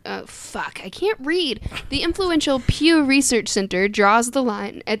I can't read. The influential Pew Research Center draws the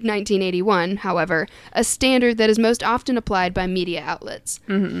line at 1981. However, a standard that is most often applied by media outlets.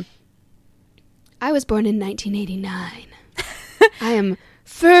 Mm-hmm. I was born in 1989. I am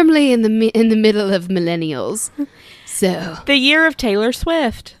firmly in the middle of millennials. So the year of Taylor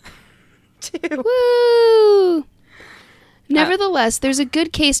Swift. Woo! Nevertheless, there's a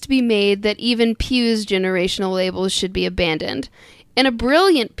good case to be made that even Pew's generational labels should be abandoned. In a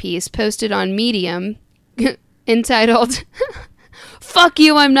brilliant piece posted on Medium entitled "Fuck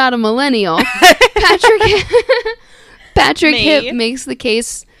You, I'm Not a Millennial," Patrick Hip makes the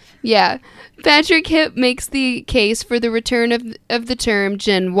case. Yeah. Patrick Hip makes the case for the return of the term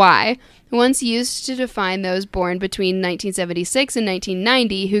Gen Y, once used to define those born between 1976 and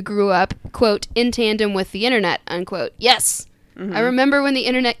 1990 who grew up, quote, in tandem with the internet, unquote. Yes! Mm-hmm. I remember when the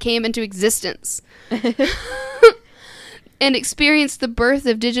internet came into existence. And experienced the birth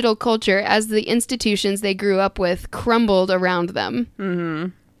of digital culture as the institutions they grew up with crumbled around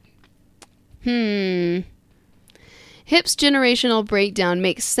them. Hip's generational breakdown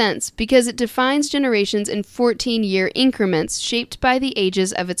makes sense because it defines generations in 14-year increments shaped by the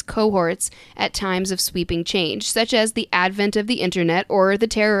ages of its cohorts at times of sweeping change, such as the advent of the internet or the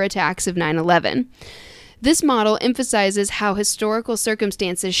terror attacks of 9/11. This model emphasizes how historical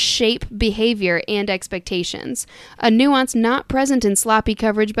circumstances shape behavior and expectations, a nuance not present in sloppy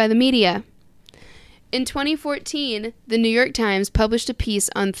coverage by the media. In 2014, the New York Times published a piece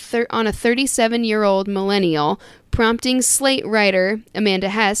on a 37-year-old millennial, prompting Slate writer Amanda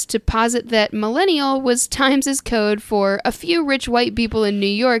Hess to posit that millennial was Times' code for a few rich white people in New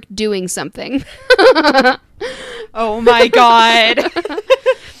York doing something. Oh my God.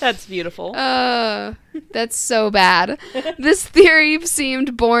 That's beautiful. That's so bad. This theory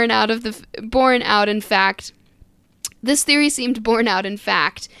seemed borne out in fact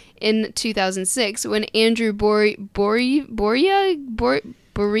in 2006 when Andrew Borregas,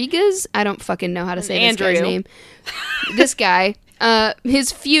 I don't fucking know how to say this guy's name. This guy,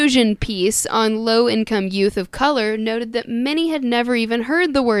 his fusion piece on low-income youth of color noted that many had never even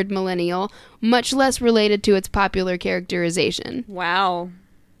heard the word millennial, much less related to its popular characterization. Wow.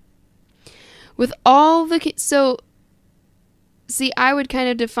 With all the... I would kind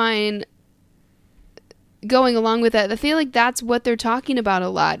of define... Going along with that, I feel like that's what they're talking about a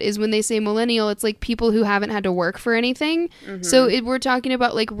lot, is when they say millennial, it's like people who haven't had to work for anything. Mm-hmm. So we're talking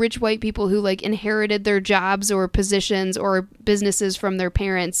about like rich white people who like inherited their jobs or positions or businesses from their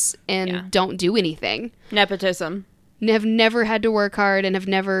parents and don't do anything. Nepotism. Have never had to work hard and have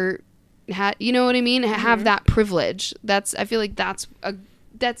never had, you know what I mean? Mm-hmm. Have that privilege. I feel like that's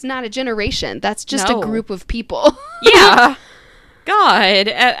not a generation. That's just a group of people. Yeah. God,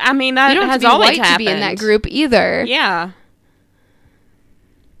 I mean, that has always happened. You don't have to be white to be in that group either. Yeah.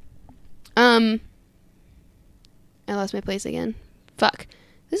 I lost my place again. Fuck.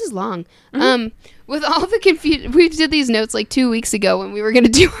 This is long. Mm-hmm. With all the confusion, we did these notes like 2 weeks ago when we were going to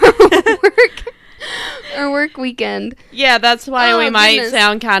do our work. Our work weekend. Yeah, that's why we might goodness.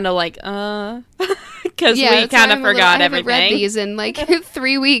 sound kind of like, because we that's why kind of I'm forgot I haven't read everything. these in like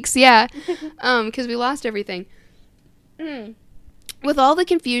 3 weeks. Yeah, because we lost everything. With all the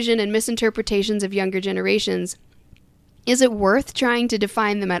confusion and misinterpretations of younger generations, is it worth trying to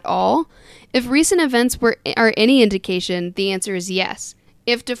define them at all? If recent events are any indication, the answer is yes,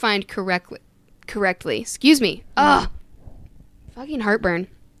 if defined correctly. Excuse me. Ugh. Fucking heartburn.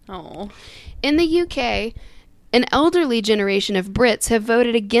 Oh. In the UK, an elderly generation of Brits have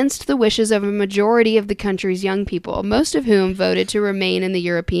voted against the wishes of a majority of the country's young people, most of whom voted to remain in the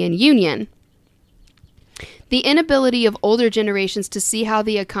European Union. The inability of older generations to see how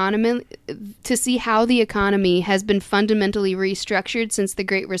the economy has been fundamentally restructured since the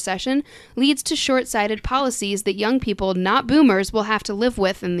Great Recession leads to short-sighted policies that young people, not boomers, will have to live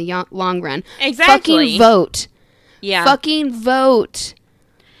with in the long run. Exactly. Fucking vote. Yeah. Fucking vote.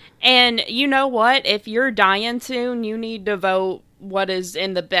 And you know what? If you're dying soon, you need to vote what is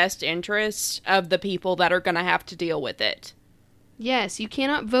in the best interest of the people that are going to have to deal with it. Yes, you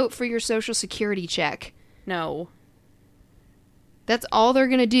cannot vote for your Social Security check. No. That's all they're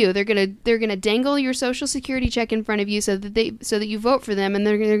gonna do. They're gonna dangle your Social Security check in front of you so that you vote for them, and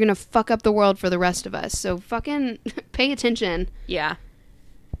they're gonna fuck up the world for the rest of us. So fucking pay attention. Yeah.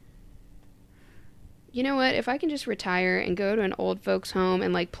 You know what? If I can just retire and go to an old folks home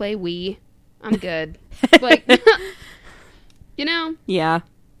and like play Wii, I'm good. Like, you know, Yeah.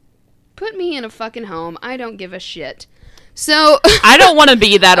 put me in a fucking home. I don't give a shit. So I don't want to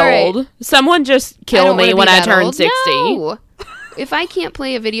be that All right. old. Someone just I kill don't wanna me be when I that turn old. 60. No. If I can't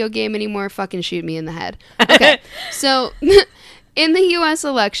play a video game anymore, fucking shoot me in the head. Okay. So, in the U.S.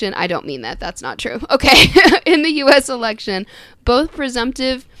 election, I don't mean that. That's not true. Okay. In the U.S. election, both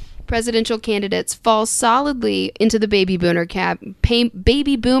presumptive presidential candidates fall solidly into the baby boomer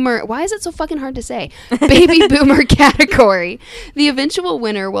why is it so fucking hard to say? Baby boomer category. The eventual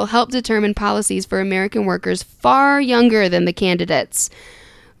winner will help determine policies for American workers far younger than the candidates.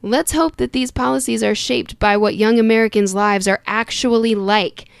 Let's hope that these policies are shaped by what young Americans' lives are actually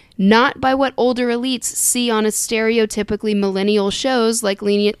like, not by what older elites see on a stereotypically millennial shows like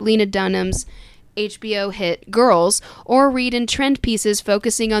Lena Dunham's HBO hit Girls, or read in trend pieces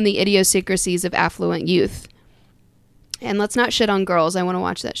focusing on the idiosyncrasies of affluent youth. And let's not shit on Girls. I want to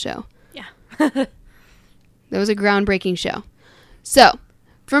watch that show. Yeah. That was a groundbreaking show. So,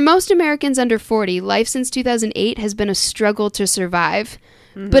 for most Americans under 40, life since 2008 has been a struggle to survive.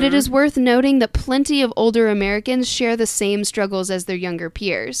 But it is worth noting that plenty of older Americans share the same struggles as their younger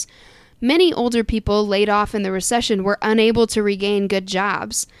peers. Many older people laid off in the recession were unable to regain good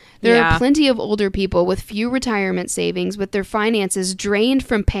jobs. There are plenty of older people with few retirement savings, with their finances drained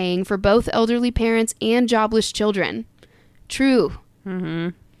from paying for both elderly parents and jobless children. True.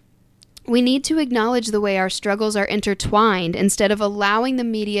 We need to acknowledge the way our struggles are intertwined instead of allowing the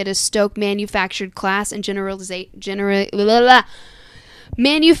media to stoke manufactured class and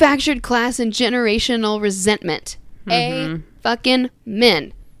manufactured class and generational resentment. Amen.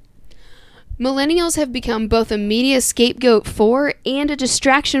 Millennials have become both a media scapegoat for and a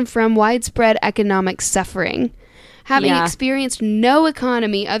distraction from widespread economic suffering. Having experienced no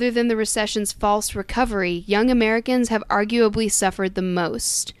economy other than the recession's false recovery, young Americans have arguably suffered the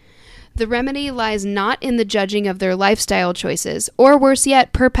most. The remedy lies not in the judging of their lifestyle choices, or worse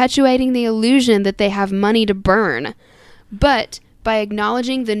yet, perpetuating the illusion that they have money to burn, but by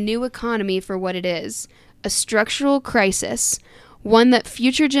acknowledging the new economy for what it is, a structural crisis, one that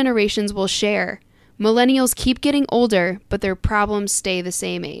future generations will share. Millennials keep getting older, but their problems stay the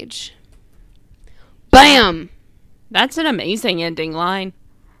same age. Bam! That's an amazing ending line.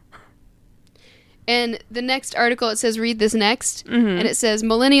 And the next article, it says, read this next. And it says,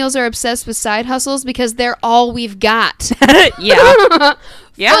 millennials are obsessed with side hustles because they're all we've got. Yeah.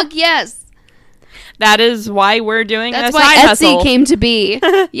 Fuck yes. That is why we're doing That's a why side Etsy hustle. came to be.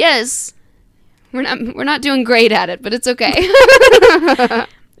 Yes. We're not doing great at it, but it's okay.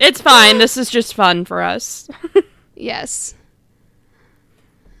 It's fine. This is just fun for us. Yes.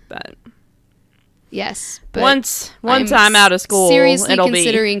 But Yes. But once I'm out of school, seriously it'll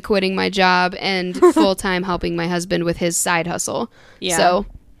considering quitting my job and full-time helping my husband with his side hustle. Yeah. So,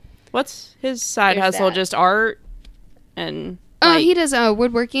 what's his side There's hustle? that. Just art and he does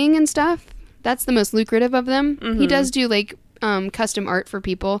woodworking and stuff. That's the most lucrative of them. He does do like custom art for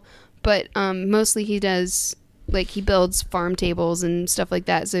people, but mostly he does like he builds farm tables and stuff like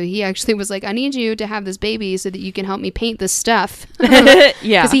that. So he actually was like, I need you to have this baby so that you can help me paint this stuff. yeah.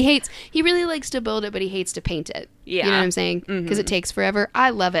 Because he really likes to build it, but he hates to paint it. Yeah. You know what I'm saying? Because it takes forever.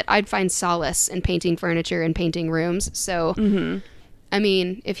 I love it. I'd find solace in painting furniture and painting rooms. So, I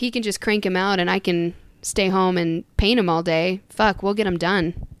mean, if he can just crank him out and I can stay home and paint them all day. Fuck, we'll get them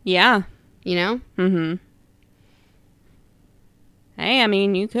done. Yeah. You know? Mm-hmm. Hey, I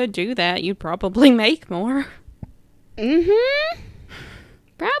mean, you could do that. You'd probably make more. Mm-hmm.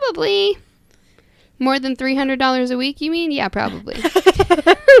 Probably. More than $300 a week, you mean? Yeah, probably.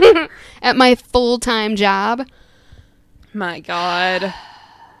 At my full-time job. My God.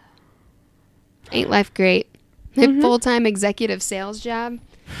 Ain't life great? Mm-hmm. Full-time executive sales job.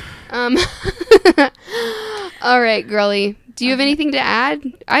 All right, girly. Do you have anything to add?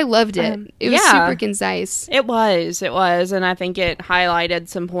 I loved it. It was super concise. It was. And I think it highlighted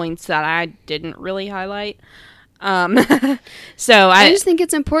some points that I didn't really highlight. So I just think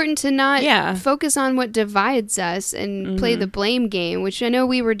it's important to not focus on what divides us and mm-hmm. play the blame game, which I know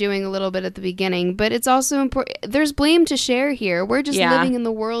we were doing a little bit at the beginning, but it's also important. There's blame to share here. We're just living in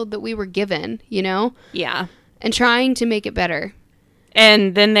the world that we were given, you know? Yeah. And trying to make it better.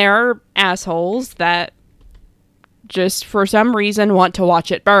 And then there are assholes that just for some reason want to watch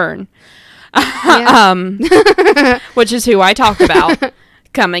it burn. Which is who I talk about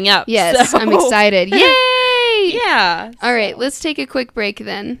coming up. Yes, so. I'm excited. Yay! Yeah. All right, let's take a quick break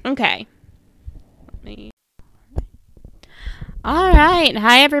then. Okay. All right.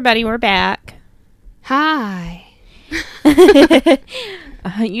 Hi, everybody. We're back. Hi.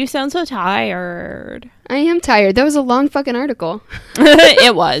 You sound so tired. I am tired. That was a long fucking article.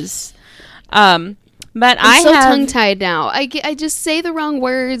 It was. But I'm so tongue-tied now. I just say the wrong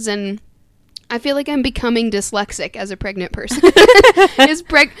words, and I feel like I'm becoming dyslexic as a pregnant person. Is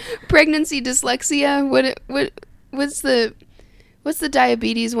pregnancy dyslexia? What's the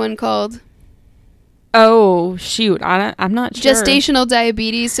diabetes one called? Oh, shoot. I'm not sure. Gestational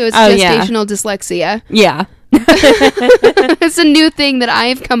diabetes, so it's gestational dyslexia. Yeah. It's a new thing that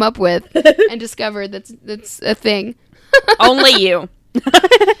I've come up with and discovered that's a thing. Only you.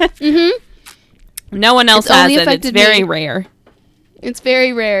 Mm-hmm. No one else has it. It's very rare. It's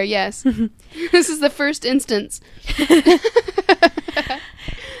very rare, yes. This is the first instance.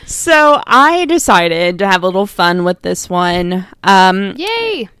 So I decided to have a little fun with this one.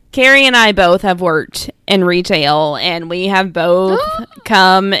 Yay! Carrie and I both have worked in retail, and we have both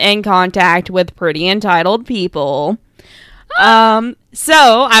come in contact with pretty entitled people. I'm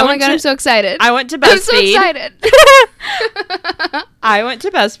so excited. I went to BuzzFeed. I'm so excited. I went to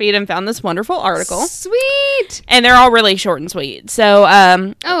BuzzFeed and found this wonderful article. Sweet. And they're all really short and sweet. So,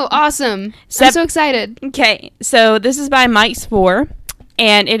 oh, awesome. I'm so excited. Okay. So this is by Mike Spoor,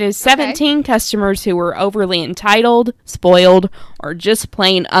 and it is 17 customers who were overly entitled, spoiled, or just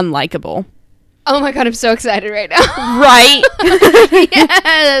plain unlikable. Oh my God, I'm so excited right now. Right?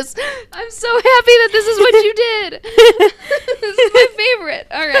 Yes. I'm so happy that this is what you did. This is my favorite.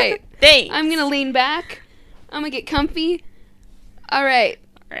 All right. Thanks. I'm going to lean back. I'm going to get comfy. All right.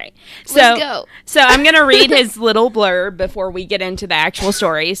 Let's go. So I'm going to read his little blurb before we get into the actual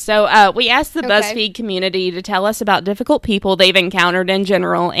story. So we asked the BuzzFeed community to tell us about difficult people they've encountered in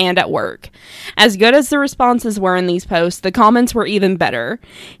general and at work. As good as the responses were in these posts, the comments were even better.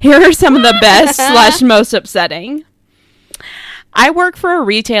 Here are some of the best / most upsetting. I work for a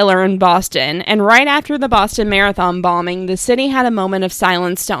retailer in Boston, and right after the Boston Marathon bombing, the city had a moment of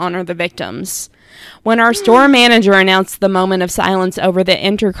silence to honor the victims. When our store manager announced the moment of silence over the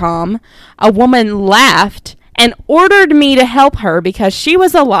intercom, a woman laughed and ordered me to help her because she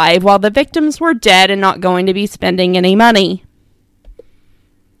was alive while the victims were dead and not going to be spending any money.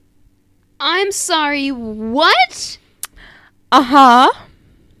 I'm sorry, what? Uh-huh.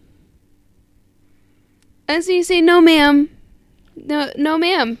 And so you say, no, ma'am. No,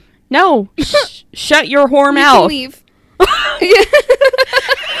 ma'am. No. Shut your whore mouth. You can leave.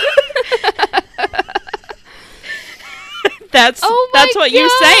 That's what you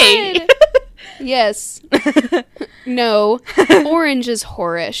say. Yes. No. Orange is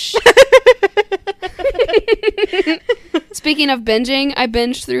whorish. Speaking of binging, I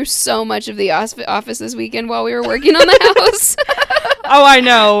binged through so much of The Office this weekend while we were working on the house. Oh, I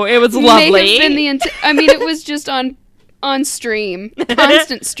know. It was lovely. May have been it was just on stream.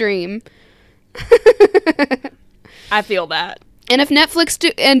 Constant stream. I feel that. And if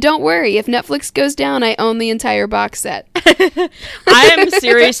and don't worry, if Netflix goes down, I own the entire box set. I am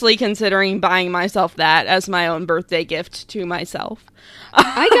seriously considering buying myself that as my own birthday gift to myself.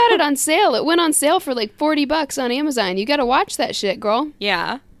 I got it on sale. It went on sale for like $40 on Amazon. You got to watch that shit, girl.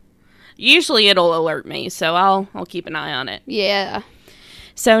 Yeah. Usually it'll alert me, so I'll keep an eye on it. Yeah.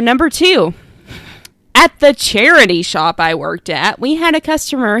 So number 2. At the charity shop I worked at, we had a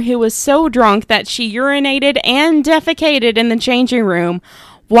customer who was so drunk that she urinated and defecated in the changing room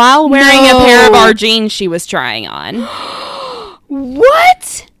while wearing a pair of our jeans she was trying on.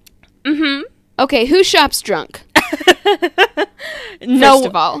 What? Mm-hmm. Okay, who shops drunk? No, First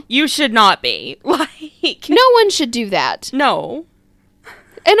of all. you should not be. Like, No one should do that. no.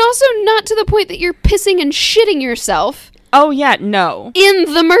 And also not to the point that you're pissing and shitting yourself Oh, yeah, no.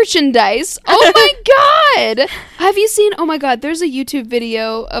 in the merchandise. Oh my god! Have you seen, oh my god, there's a YouTube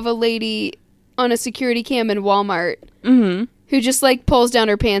video of a lady on a security cam in Walmart who just like pulls down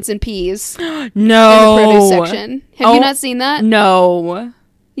her pants and pees in No. the produce section. Have you not seen that? No.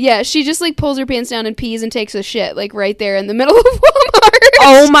 Yeah, she just like pulls her pants down and pees and takes a shit like right there in the middle of Walmart.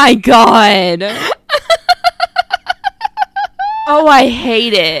 Oh, my God. Oh, I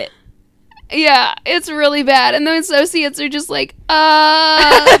hate it. Yeah, it's really bad. And the associates are just like,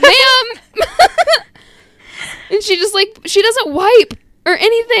 ma'am. And she just like, she doesn't wipe or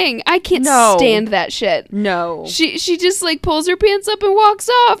anything. I can't No. stand that shit. No. She just like pulls her pants up and walks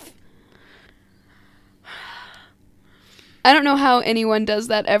off. I don't know how anyone does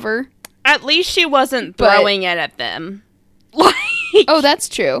that ever. At least she wasn't But- throwing it at them. Like, Oh, that's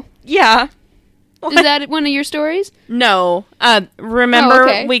true. yeah. Is that one of your stories? No. Remember Oh,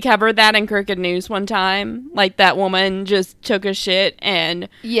 okay. we covered that in Crooked News one time? Like, that woman just took a shit and...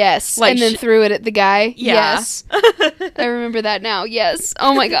 Yes. Like and then threw it at the guy. Yeah. Yes. I remember that now. Yes.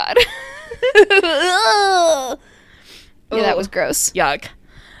 Oh my god. Yeah, that was gross. Yuck.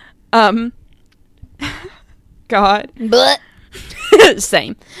 God. But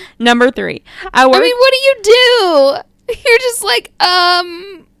Same. Number 3. I mean, what do you do? You're just like,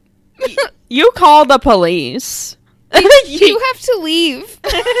 You call the police. you have to leave.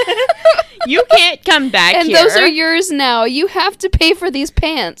 You can't come back And here. those are yours now. You have to pay for these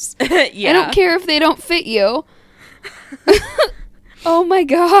pants. Yeah. I don't care if they don't fit you. Oh my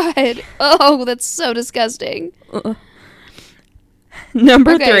god. Oh, that's so disgusting.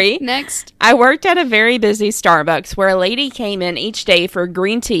 Number Okay, 3. next. I worked at a very busy Starbucks where a lady came in each day for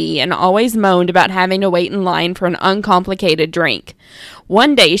green tea and always moaned about having to wait in line for an uncomplicated drink.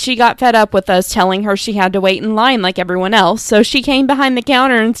 One day she got fed up with us telling her she had to wait in line like everyone else, so she came behind the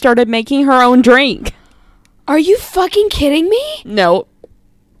counter and started making her own drink. Are you fucking kidding me? Nope.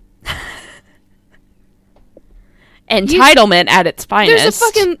 Entitlement at its finest.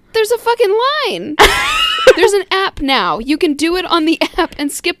 There's a fucking line. There's an app now. You can do it on the app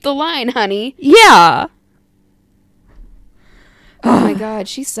and skip the line, honey. Yeah. Oh my god,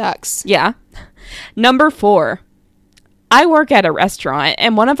 she sucks. Yeah. Number 4. I work at a restaurant,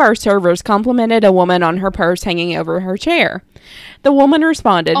 and one of our servers complimented a woman on her purse hanging over her chair. The woman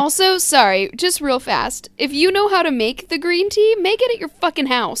responded, Also, sorry, just real fast. If you know how to make the green tea, make it at your fucking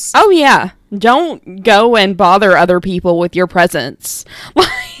house. "Oh yeah, don't go and bother other people with your presence."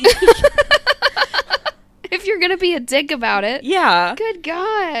 If you're gonna be a dick about it. Yeah. Good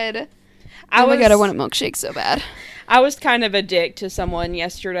god. Oh my god, I want a milkshake so bad. I was kind of a dick to someone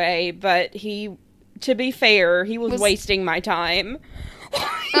yesterday, but he, to be fair, he was wasting my time.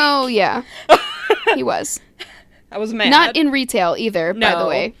 Oh, yeah. He was. I was mad. Not in retail either, by the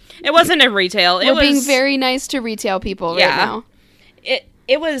way. It wasn't in retail. We're being very nice to retail people right now.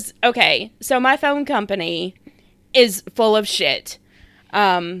 It was, okay, so my phone company is full of shit.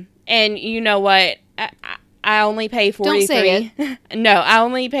 And you know what? I only pay 43. Don't say it. No, I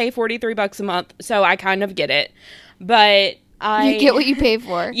only pay $43 a month, so I kind of get it. But You get what you pay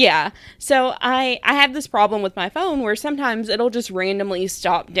for. Yeah. So I have this problem with my phone where sometimes it'll just randomly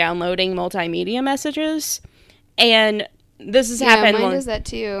stop downloading multimedia messages. And this has happened. Mine does that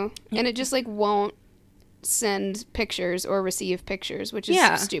too. And it just like won't send pictures or receive pictures, which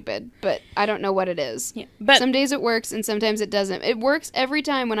is stupid, but I don't know what it is. Yeah, but some days it works and sometimes it doesn't. It works every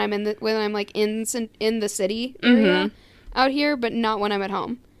time when I'm in the city area out here, but not when I'm at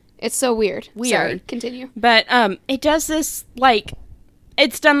home. It's so weird. Sorry, continue. But it does this like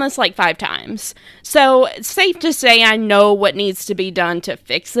it's done this like 5 times. So it's safe to say I know what needs to be done to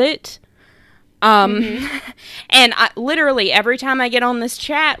fix it. And I literally every time I get on this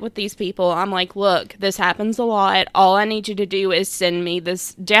chat with these people, I'm like, look, this happens a lot. All I need you to do is send me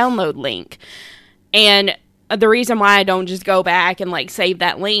this download link. And the reason why I don't just go back and like save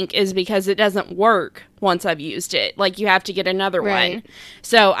that link is because it doesn't work once I've used it. Like you have to get another one.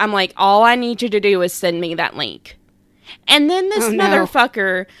 So I'm like, all I need you to do is send me that link. And then this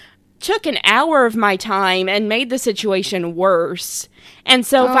motherfucker took an hour of my time and made the situation worse. And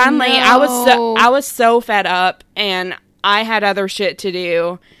so finally I was so fed up and I had other shit to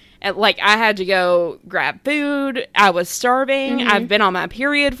do. And, like, I had to go grab food. I was starving. I've been on my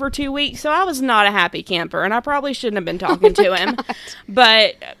period for 2 weeks, so I was not a happy camper, and I probably shouldn't have been talking to him.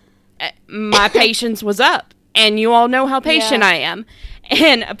 But my patience was up, and you all know how patient I am.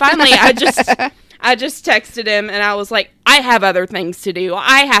 And finally, I just texted him and I was like, I have other things to do.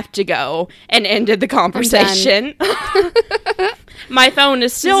 I have to go, and ended the conversation. My phone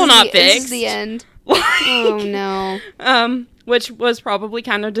is still not fixed. This is the end. Oh no. Which was probably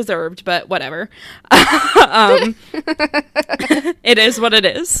kind of deserved, but whatever. It is what it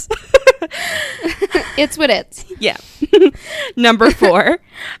is. It's what it's. Yeah. Number 4.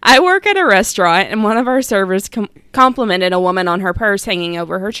 I work at a restaurant, and one of our servers complimented a woman on her purse hanging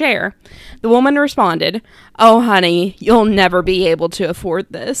over her chair. The woman responded, "Oh, honey, you'll never be able to afford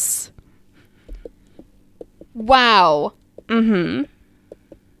this." Wow. Mm-hmm.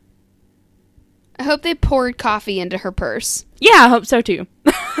 I hope they poured coffee into her purse. Yeah, I hope so too.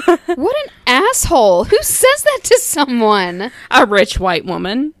 What an asshole. Who says that to someone? A rich white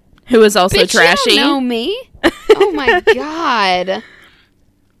woman who is also Bitch, trashy. You don't know me. Oh my God.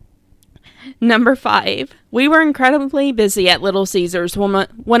 Number 5. We were incredibly busy at Little Caesars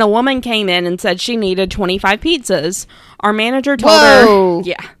when a woman came in and said she needed 25 pizzas. Our manager told her...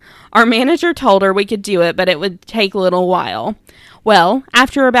 Yeah. Our manager told her we could do it, but it would take a little while. Well,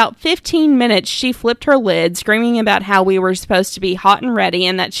 after about 15 minutes, she flipped her lid, screaming about how we were supposed to be hot and ready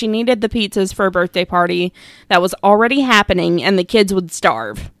and that she needed the pizzas for a birthday party that was already happening and the kids would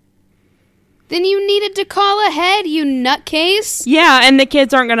starve. Then you needed to call ahead, you nutcase. Yeah, and the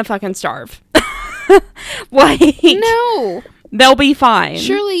kids aren't going to fucking starve. Like, no. They'll be fine.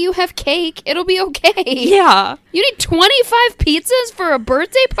 Surely you have cake. It'll be okay. Yeah. You need 25 pizzas for a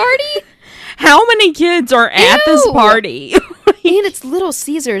birthday party? How many kids are at this party? And it's Little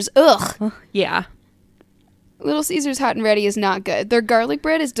Caesars. Ugh. Yeah. Little Caesars hot and ready is not good. Their garlic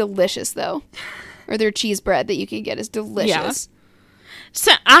bread is delicious, though. Or their cheese bread that you can get is delicious. Yeah.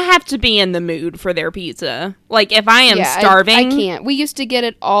 So I have to be in the mood for their pizza. Like, if I am starving... I can't. We used to get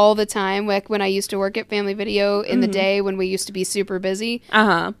it all the time. Like, when I used to work at Family Video in the day when we used to be super busy.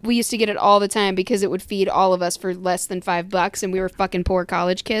 Uh-huh. We used to get it all the time because it would feed all of us for less than $5, and we were fucking poor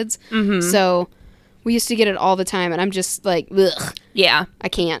college kids. Mm-hmm. So... we used to get it all the time, and I'm just like, ugh. Yeah. I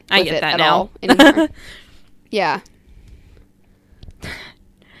can't I with get it that at now. all anymore. Yeah.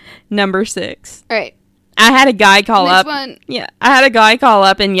 Number 6. All right. I had a guy call Next up. one. Yeah. I had a guy call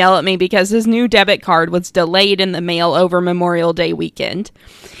up and yell at me because his new debit card was delayed in the mail over Memorial Day weekend.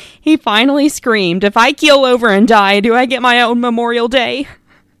 He finally screamed, "If I keel over and die, do I get my own Memorial Day?"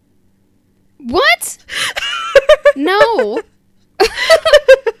 What? No.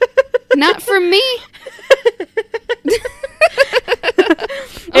 Not for me.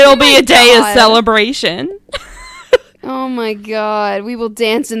 It'll be a day of celebration. Oh my God. We will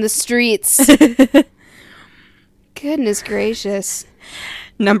dance in the streets. Goodness gracious.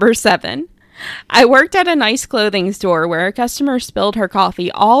 Number 7. I worked at a nice clothing store where a customer spilled her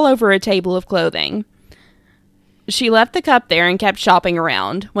coffee all over a table of clothing. She left the cup there and kept shopping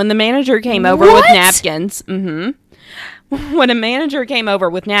around. When the manager came over with napkins... When a manager came over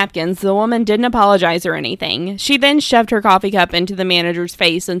with napkins, the woman didn't apologize or anything. She then shoved her coffee cup into the manager's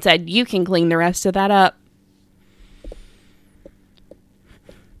face and said, "You can clean the rest of that up."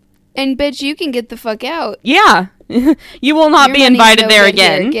 And bitch, you can get the fuck out. Yeah. You will not be invited there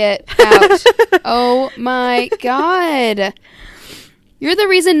again. Get out. Oh my God. You're the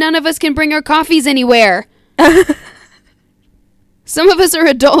reason none of us can bring our coffees anywhere. Some of us are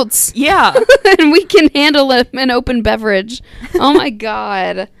adults. Yeah. And we can handle an open beverage. Oh my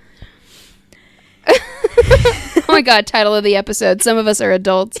God. Oh my God, title of the episode. Some of us are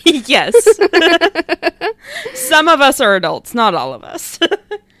adults. Yes. Some of us are adults, not all of us.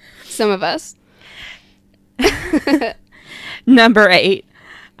 Some of us. Number 8.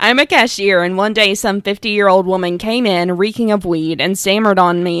 I'm a cashier, and one day some 50-year-old woman came in reeking of weed and stammered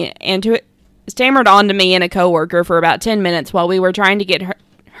onto me and a coworker for about 10 minutes while we were trying to get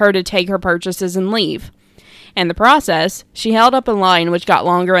her to take her purchases and leave. In the process, she held up a line which got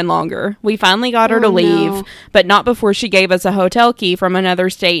longer and longer. We finally got her to leave, but not before she gave us a hotel key from another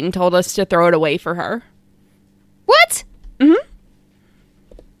state and told us to throw it away for her. What? Mm-hmm.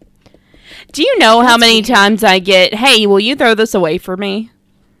 Do you know how many times I get, "Hey, will you throw this away for me?"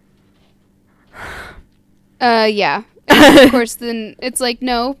 Yeah. And of course, then it's like,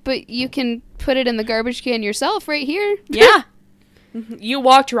 no, but you can put it in the garbage can yourself right here. Yeah. You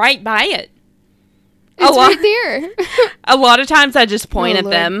walked right by it. It's right there. A lot of times I just point at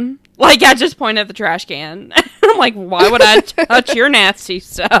them. Like, I just point at the trash can. I'm like, why would I touch your nasty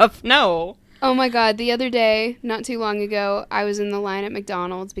stuff? No. Oh my God. The other day, not too long ago, I was in the line at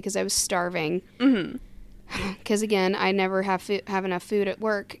McDonald's because I was starving. Mm-hmm. Because, again, I never have enough food at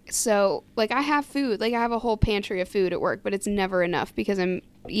work. So, like, I have food. Like, I have a whole pantry of food at work, but it's never enough because I'm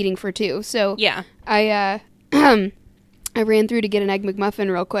eating for 2. So, yeah. I ran through to get an Egg McMuffin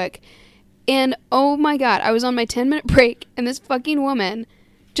real quick. And oh my God, I was on my 10-minute break and this fucking woman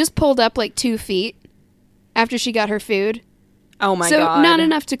just pulled up like 2 feet after she got her food. Oh my God. God. Not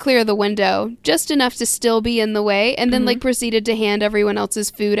enough to clear the window, just enough to still be in the way, and then like proceeded to hand everyone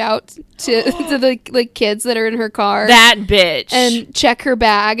else's food out to the like kids that are in her car. That bitch. And check her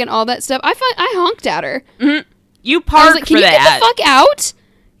bag and all that stuff. I honked at her. Mm-hmm. You I was parked like, can for you that. get the fuck out?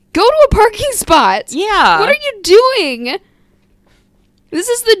 Go to a parking spot. Yeah. What are you doing? This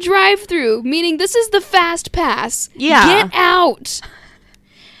is the drive-through, meaning this is the fast pass. Yeah. Get out.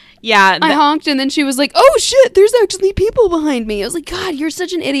 Yeah. I honked, and then she was like, oh shit, there's actually people behind me. I was like, God, you're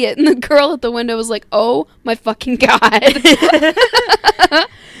such an idiot. And the girl at the window was like, oh my fucking God.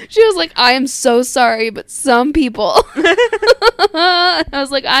 She was like, I am so sorry, but some people. I was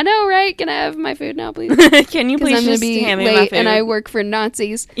like, I know, right? Can I have my food now, please? Can you Because please I'm going to just be hand me my late, food? and I work for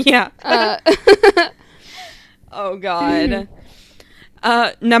Nazis. Yeah. Oh, God.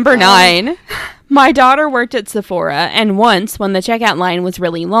 Number 9. My daughter worked at Sephora, and once, when the checkout line was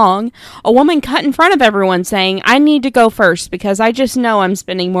really long, a woman cut in front of everyone saying, I need to go first because I just know I'm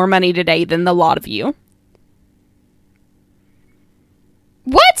spending more money today than the lot of you.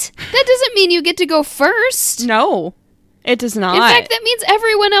 What? That doesn't mean you get to go first. No, it does not. In fact, that means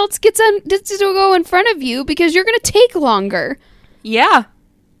everyone else gets to go in front of you because you're going to take longer. Yeah.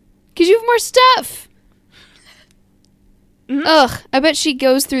 Because you have more stuff. Ugh, I bet she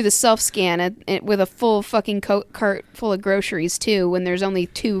goes through the self-scan with a full fucking cart full of groceries, too, when there's only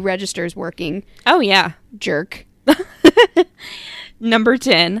 2 registers working. Oh, yeah. Jerk. Number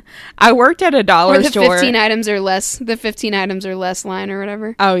 10. I worked at a dollar Or the store. 15 items or less. The 15 items or less line or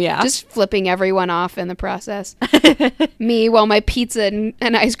whatever. Oh, yeah. Just flipping everyone off in the process. Me, while my pizza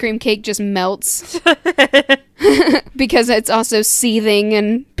and ice cream cake just melts. Because it's also seething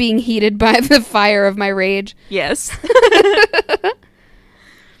and being heated by the fire of my rage. Yes.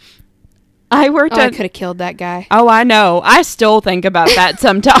 I worked I at... could have killed that guy. Oh, I know. I still think about that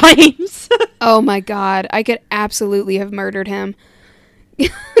sometimes. Oh my God. I could absolutely have murdered him.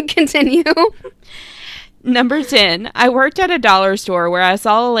 Continue. Number 10. I worked at a dollar store where I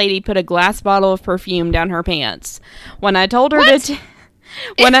saw a lady put a glass bottle of perfume down her pants. When I told her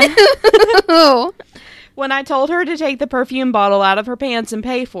when I told her to take the perfume bottle out of her pants and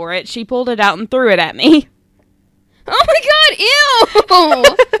pay for it, she pulled it out and threw it at me. Oh my God,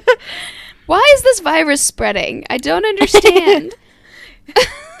 ew! Why is this virus spreading? I don't understand.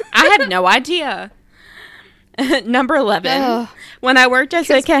 I had no idea. Number 11. Ugh. When I worked as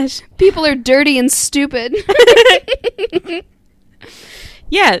a cashier... People are dirty and stupid.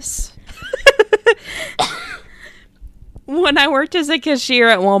 Yes. When I worked as a cashier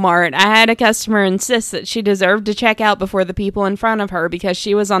at Walmart, I had a customer insist that she deserved to check out before the people in front of her because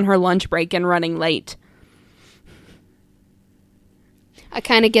she was on her lunch break and running late. I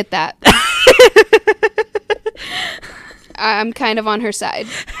kind of get that. I'm kind of on her side.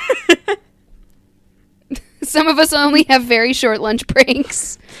 Some of us only have very short lunch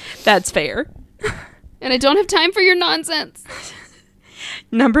breaks. That's fair. And I don't have time for your nonsense.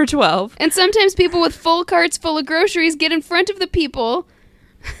 Number 12. And sometimes people with full carts full of groceries get in front of the people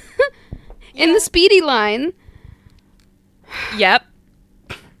in the speedy line. Yep.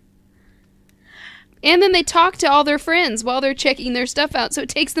 And then they talk to all their friends while they're checking their stuff out. So it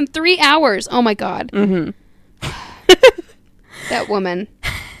takes them 3 hours. Oh my God. Mm-hmm. That woman.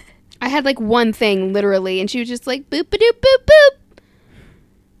 I had like one thing literally and she was just like boop a doop boop boop.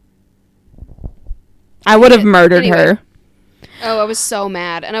 I would have murdered Anyway. her. Oh, I was so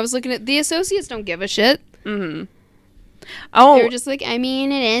mad. And I was looking at the associates don't give a shit. Mm-hmm. Oh. They were just like, I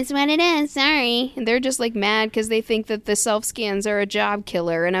mean, it is what it is. Sorry. And they're just like mad because they think that the self-scans are a job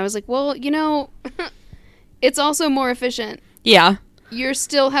killer. And I was like, well, you know, it's also more efficient. Yeah. You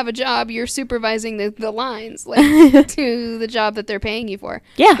still have a job. You're supervising the lines like to the job that they're paying you for.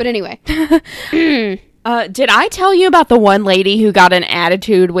 Yeah. But anyway. Did I tell you about the one lady who got an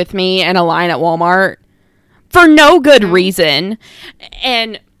attitude with me in a line at Walmart? For no good reason.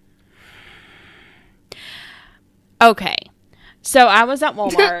 And... Okay. So I was at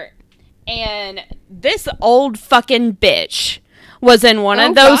Walmart, and this old fucking bitch was in one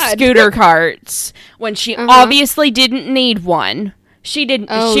of those scooter carts when she obviously didn't need one. She didn't.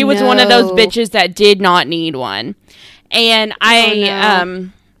 Oh, she was one of those no. bitches that did not need one. And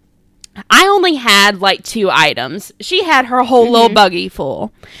I only had like 2 items. She had her whole little buggy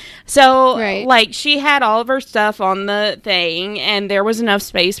full. So, like, she had all of her stuff on the thing, and there was enough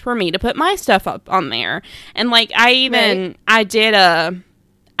space for me to put my stuff up on there. And, like, I did a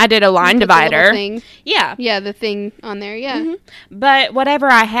line divider. Yeah. Yeah, the thing on there, yeah. Mm-hmm. But whatever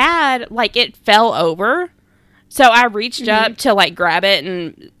I had, like, it fell over. So I reached up to, like, grab it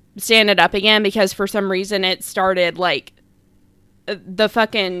and stand it up again because for some reason it started, like, the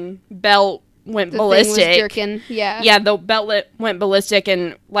fucking belt went ballistic. Thing was jerking. Yeah, the belt went ballistic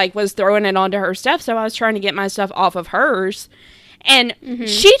and, like, was throwing it onto her stuff, so I was trying to get my stuff off of hers. And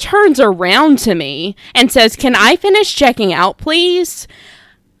she turns around to me and says, "Can I finish checking out, please?"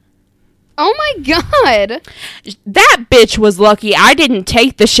 Oh my god. That bitch was lucky I didn't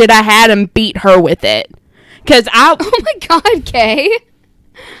take the shit I had and beat her with it. Because Oh my god, Kay.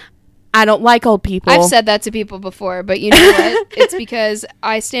 I don't like old people. I've said that to people before, but you know what? It's because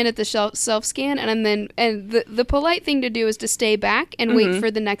I stand at the self-scan, and the polite thing to do is to stay back and wait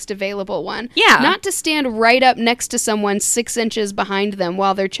for the next available one. Yeah. Not to stand right up next to someone 6 inches behind them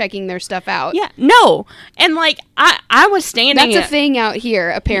while they're checking their stuff out. Yeah, no. And, like, I was standing... That's a thing out here,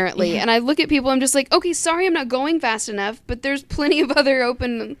 apparently. And I look at people, I'm just like, okay, sorry I'm not going fast enough, but there's plenty of other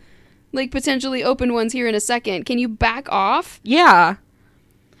open, like, potentially open ones here in a second. Can you back off? Yeah.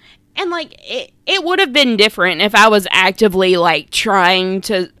 And, like, it would have been different if I was actively, like, trying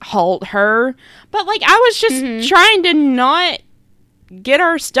to halt her. But, like, I was just trying to not get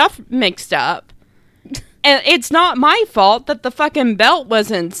our stuff mixed up. And it's not my fault that the fucking belt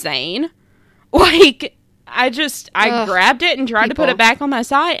was insane. Like, I grabbed it and tried to put it back on my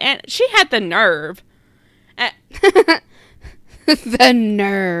side, and she had the nerve. The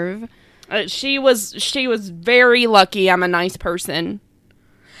nerve. She was very lucky I'm a nice person.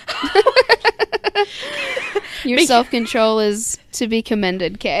 Your self-control is to be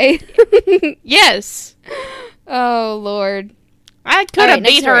commended, Kay. Yes. Oh, Lord. I could have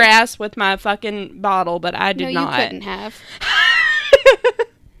beat her ass with my fucking bottle, but I did not. No, you couldn't have.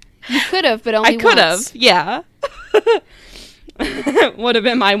 You could have, but only once. I could have, yeah. Would have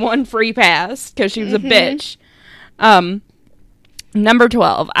been my one free pass, because she was a bitch. Number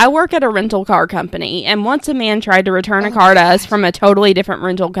 12. I work at a rental car company, and once a man tried to return a car to us from a totally different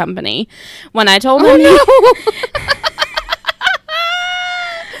rental company. When I told him... No.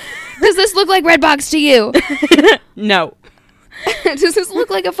 Does this look like Redbox to you? No. Does this look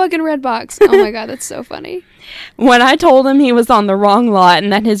like a fucking Redbox? Oh my god, that's so funny. When I told him he was on the wrong lot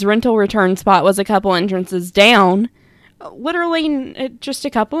and that his rental return spot was a couple entrances down, literally just a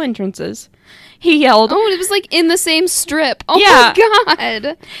couple entrances, he yelled... Oh, it was like in the same strip. Oh yeah. My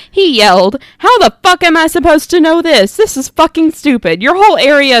god. He yelled, "How the fuck am I supposed to know this? This is fucking stupid. Your whole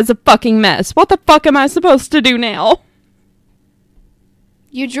area is a fucking mess. What the fuck am I supposed to do now?"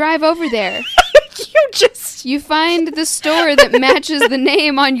 You drive over there. You find the store that matches the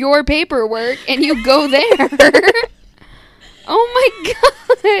name on your paperwork, and you go there. Oh my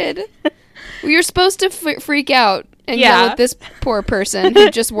god. Well, you're supposed to freak out and yell at this poor person who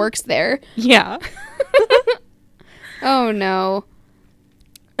just works there. Yeah. Oh no.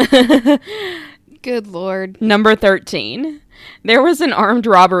 Good Lord. Number 13. There was an armed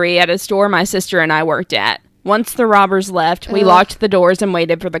robbery at a store my sister and I worked at. Once the robbers left, we locked the doors and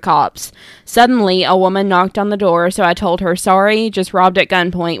waited for the cops. Suddenly, a woman knocked on the door, so I told her, "Sorry, just robbed at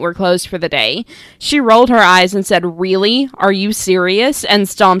gunpoint. We're closed for the day." She rolled her eyes and said, "Really? Are you serious?" and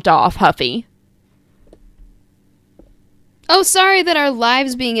stomped off, huffy. Oh, sorry that our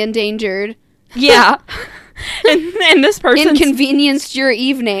lives being endangered. Yeah. and this person... inconvenienced your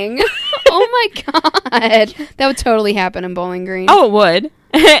evening. Oh my god. That would totally happen in Bowling Green. Oh, it would.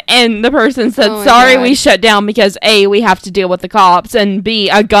 And the person said, "Sorry, we shut down because A, we have to deal with the cops, and B,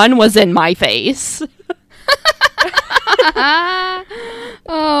 a gun was in my face."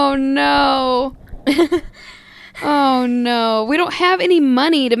 Oh, no. Oh, no. We don't have any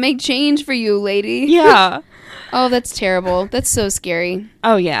money to make change for you, lady. Yeah. Oh, that's terrible. That's so scary.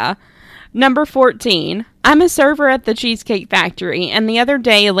 Oh, yeah. Number 14. I'm a server at the Cheesecake Factory, and the other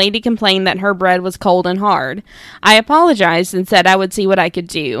day a lady complained that her bread was cold and hard. I apologized and said I would see what I could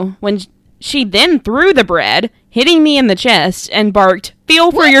do. When she then threw the bread, hitting me in the chest, and barked,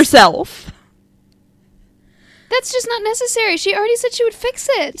 "Feel for yourself." That's just not necessary. She already said she would fix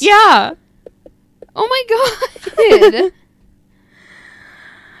it. Yeah. Oh my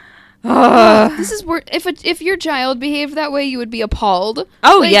god. This is where if your child behaved that way, you would be appalled.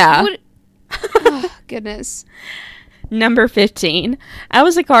 Oh, yeah. Oh, goodness. Number 15. I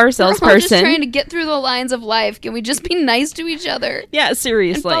was a car salesperson. We're all just trying to get through the lines of life. Can we just be nice to each other? Yeah,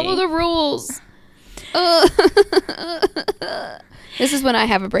 seriously. And follow the rules. This is when I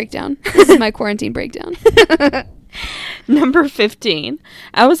have a breakdown. This is my quarantine breakdown. Number 15.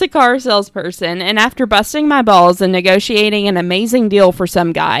 I was a car salesperson, and after busting my balls and negotiating an amazing deal for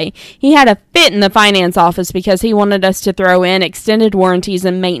some guy, he had a fit in the finance office because he wanted us to throw in extended warranties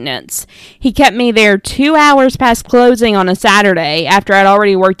and maintenance. He kept me there 2 hours past closing on a Saturday after I'd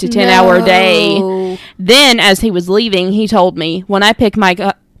already worked a 10-hour day. Then, as he was leaving, he told me, when I pick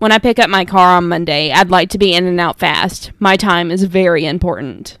When I pick up my car on Monday, I'd like to be in and out fast. My time is very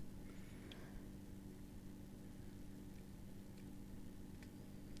important.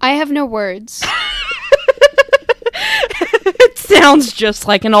 I have no words. It sounds just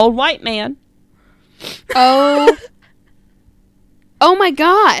like an old white man. Oh. Oh my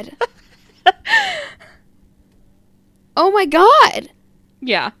God. Oh my God.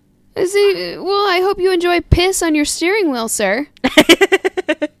 Yeah. Well, I hope you enjoy piss on your steering wheel, sir.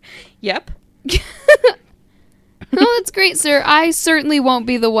 Yep. Oh, that's great, sir. I certainly won't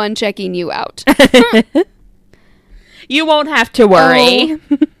be the one checking you out. You won't have to worry.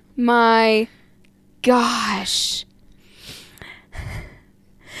 Oh, my gosh.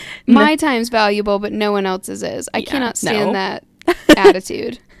 My time's valuable, but no one else's is. I cannot stand that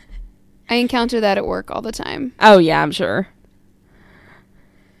attitude. I encounter that at work all the time. Oh, yeah, I'm sure.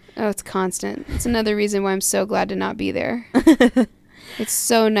 Oh, it's constant. It's another reason why I'm so glad to not be there. It's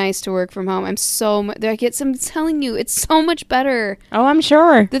so nice to work from home. I'm telling you, it's so much better. Oh, I'm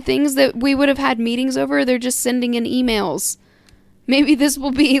sure. The things that we would have had meetings over, they're just sending in emails. Maybe this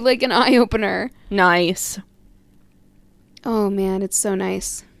will be like an eye-opener. Nice. Oh, man, it's so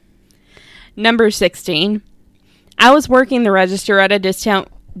nice. Number 16. I was working the register at a discount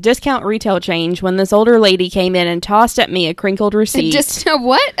retail chain when this older lady came in and tossed at me a crinkled receipt.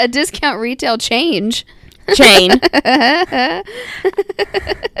 What? A discount retail chain. I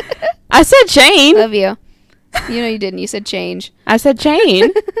said chain. Love you. You know you didn't. You said change. I said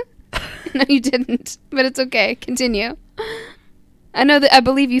chain. No, you didn't. But it's okay. Continue. I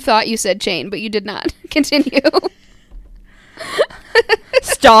believe you thought you said chain, but you did not. Continue.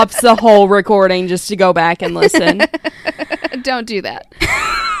 Stops the whole recording just to go back and listen. Don't do that.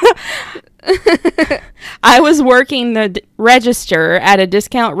 I was working the register at a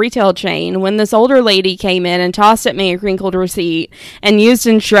discount retail chain when this older lady came in and tossed at me a crinkled receipt and used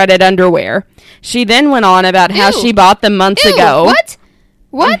and shredded underwear. She then went on about how she bought them months ago. What?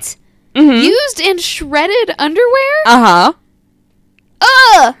 What? Mm-hmm. Used and shredded underwear? Uh-huh.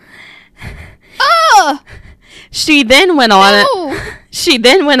 Ugh! Ugh! She then went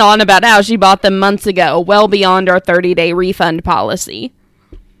on about how she bought them months ago, well beyond our 30-day refund policy.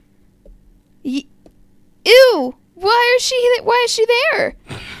 Ew! Why is she there?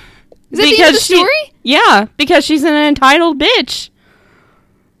 Is that the end of the story? Yeah, because she's an entitled bitch.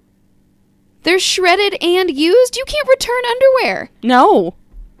 They're shredded and used? You can't return underwear. No.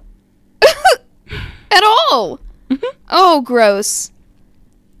 At all. Mm-hmm. Oh, gross.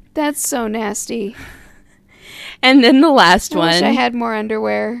 That's so nasty. And then the last one. I wish I had more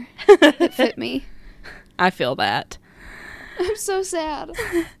underwear that fit me. I feel that. I'm so sad.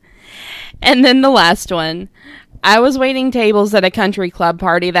 And then the last one. I was waiting tables at a country club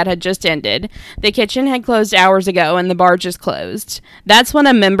party that had just ended. The kitchen had closed hours ago and the bar just closed. That's when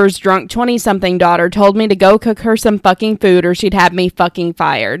a member's drunk 20-something daughter told me to go cook her some fucking food or she'd have me fucking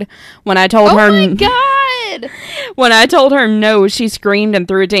fired. When I told her... Oh my God! When I told her no, she screamed and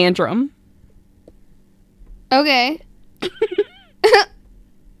threw a tantrum. Okay.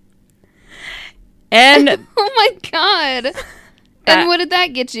 And... Oh my God! And what did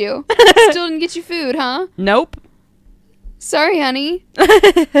that get you? Still didn't get you food, huh? Nope. Sorry, honey.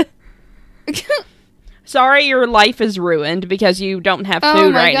 Sorry your life is ruined because you don't have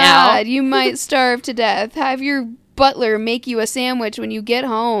food right now. Oh my God, you might starve to death. Have your butler make you a sandwich when you get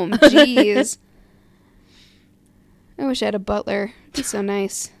home. Jeez. I wish I had a butler. It'd be so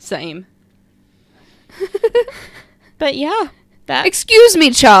nice. Same. But yeah. Excuse me,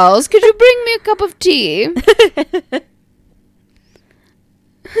 Charles. Could you bring me a cup of tea?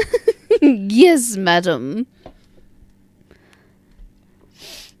 Yes, madam.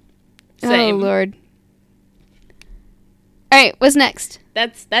 Same. Oh, Lord. All right, what's next?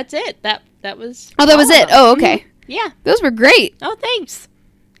 That's it. That was. Oh, that was it. Oh, okay. Yeah. Those were great. Oh, thanks.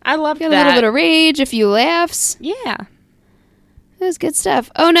 I loved that. Got a little bit of rage, a few laughs. Yeah. That was good stuff.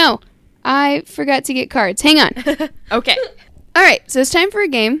 Oh, no. I forgot to get cards. Hang on. Okay. All right, so it's time for a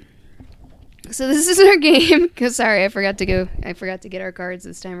game. So this is our game. Sorry, I forgot to get our cards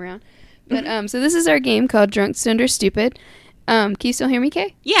this time around. But so this is our game called Drunk, Stoned, or Stupid. Can you still hear me,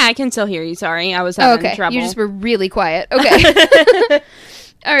 Kay? Yeah, I can still hear you. Sorry, I was having trouble. You just were really quiet. Okay.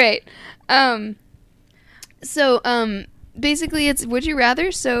 All right. So basically it's Would You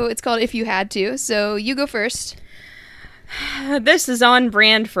Rather. So it's called If You Had To. So you go first. This is on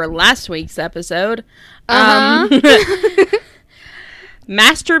brand for last week's episode.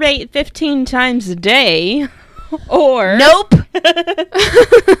 Masturbate 15 times a day, or... Nope!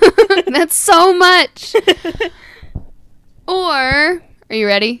 That's so much! Or... Are you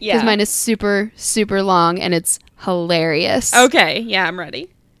ready? Yeah. Because mine is super, super long, and it's hilarious. Okay, yeah, I'm ready.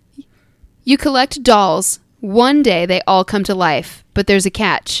 You collect dolls. One day they all come to life, but there's a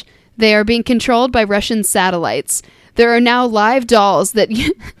catch. They are being controlled by Russian satellites. There are now live dolls that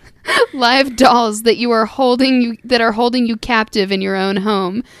are holding you captive in your own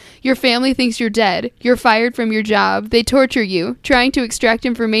home. Your family thinks you're dead. You're fired from your job. They torture you, trying to extract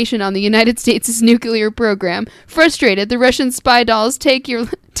information on the United States' nuclear program. Frustrated, the Russian spy dolls take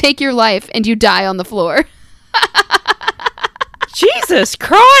your life and you die on the floor. Jesus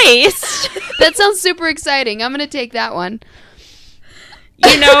Christ! That sounds super exciting. I'm going to take that one.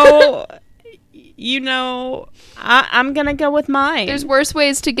 I'm going to go with mine. There's worse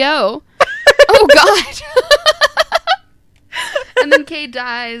ways to go. Oh, God. And then Kay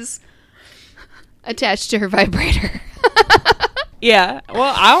dies attached to her vibrator. Yeah.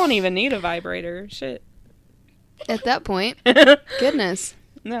 Well, I don't even need a vibrator. Shit. At that point. Goodness.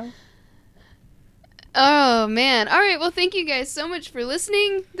 No. Oh, man. All right. Well, thank you guys so much for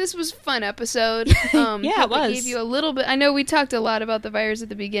listening. This was a fun episode. Yeah, it was. I gave you a little bit. I know we talked a lot about the virus at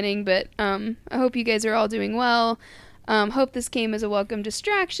the beginning, but I hope you guys are all doing well. Hope this came as a welcome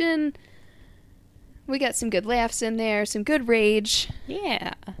distraction. We got some good laughs in there, some good rage.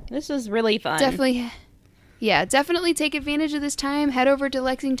 Yeah. This was really fun. Definitely take advantage of this time. Head over to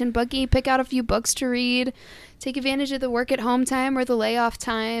Lexington Bookie, pick out a few books to read. Take advantage of the work at home time or the layoff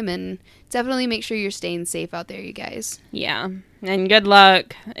time, and definitely make sure you're staying safe out there, you guys. Yeah. And good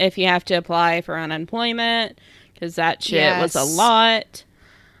luck if you have to apply for unemployment, because that shit was a lot.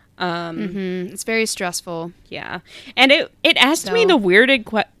 It's very stressful. Yeah. And it asked me the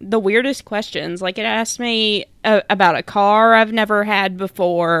weirdest questions. Like, it asked me about a car I've never had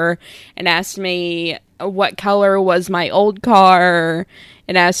before. It asked me what color was my old car.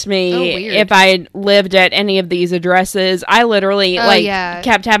 It asked me if I lived at any of these addresses. I literally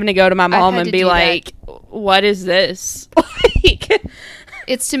kept having to go to my mom and be like, what is this? Like,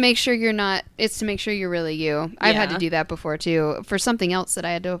 it's to make sure you're really you. I've had to do that before too, for something else that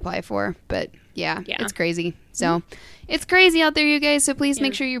I had to apply for. But yeah. It's crazy. So it's crazy out there, you guys. So please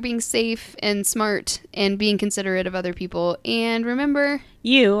make sure you're being safe and smart and being considerate of other people. And remember,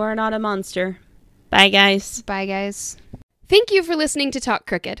 you are not a monster. Bye, guys. Bye, guys. Thank you for listening to Talk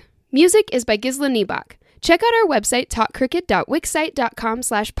Crooked. Music is by Ghislaine Niebach. Check out our website,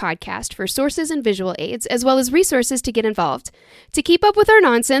 talkcrooked.wixsite.com/podcast for sources and visual aids, as well as resources to get involved. To keep up with our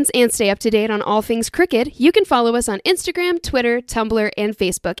nonsense and stay up to date on all things crooked, you can follow us on Instagram, Twitter, Tumblr, and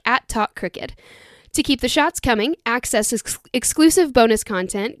Facebook at Talk Crooked. To keep the shots coming, access exclusive bonus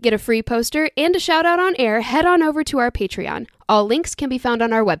content, get a free poster, and a shout out on air, head on over to our Patreon. All links can be found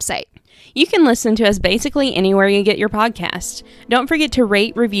on our website. You can listen to us basically anywhere you get your podcast. Don't forget to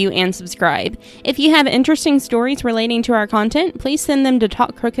rate, review, and subscribe. If you have interesting stories relating to our content, please send them to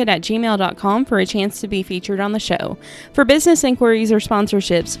talkcrooked@gmail.com for a chance to be featured on the show. For business inquiries or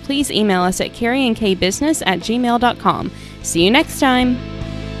sponsorships, please email us at carrieandkbusiness@gmail.com. See you next time!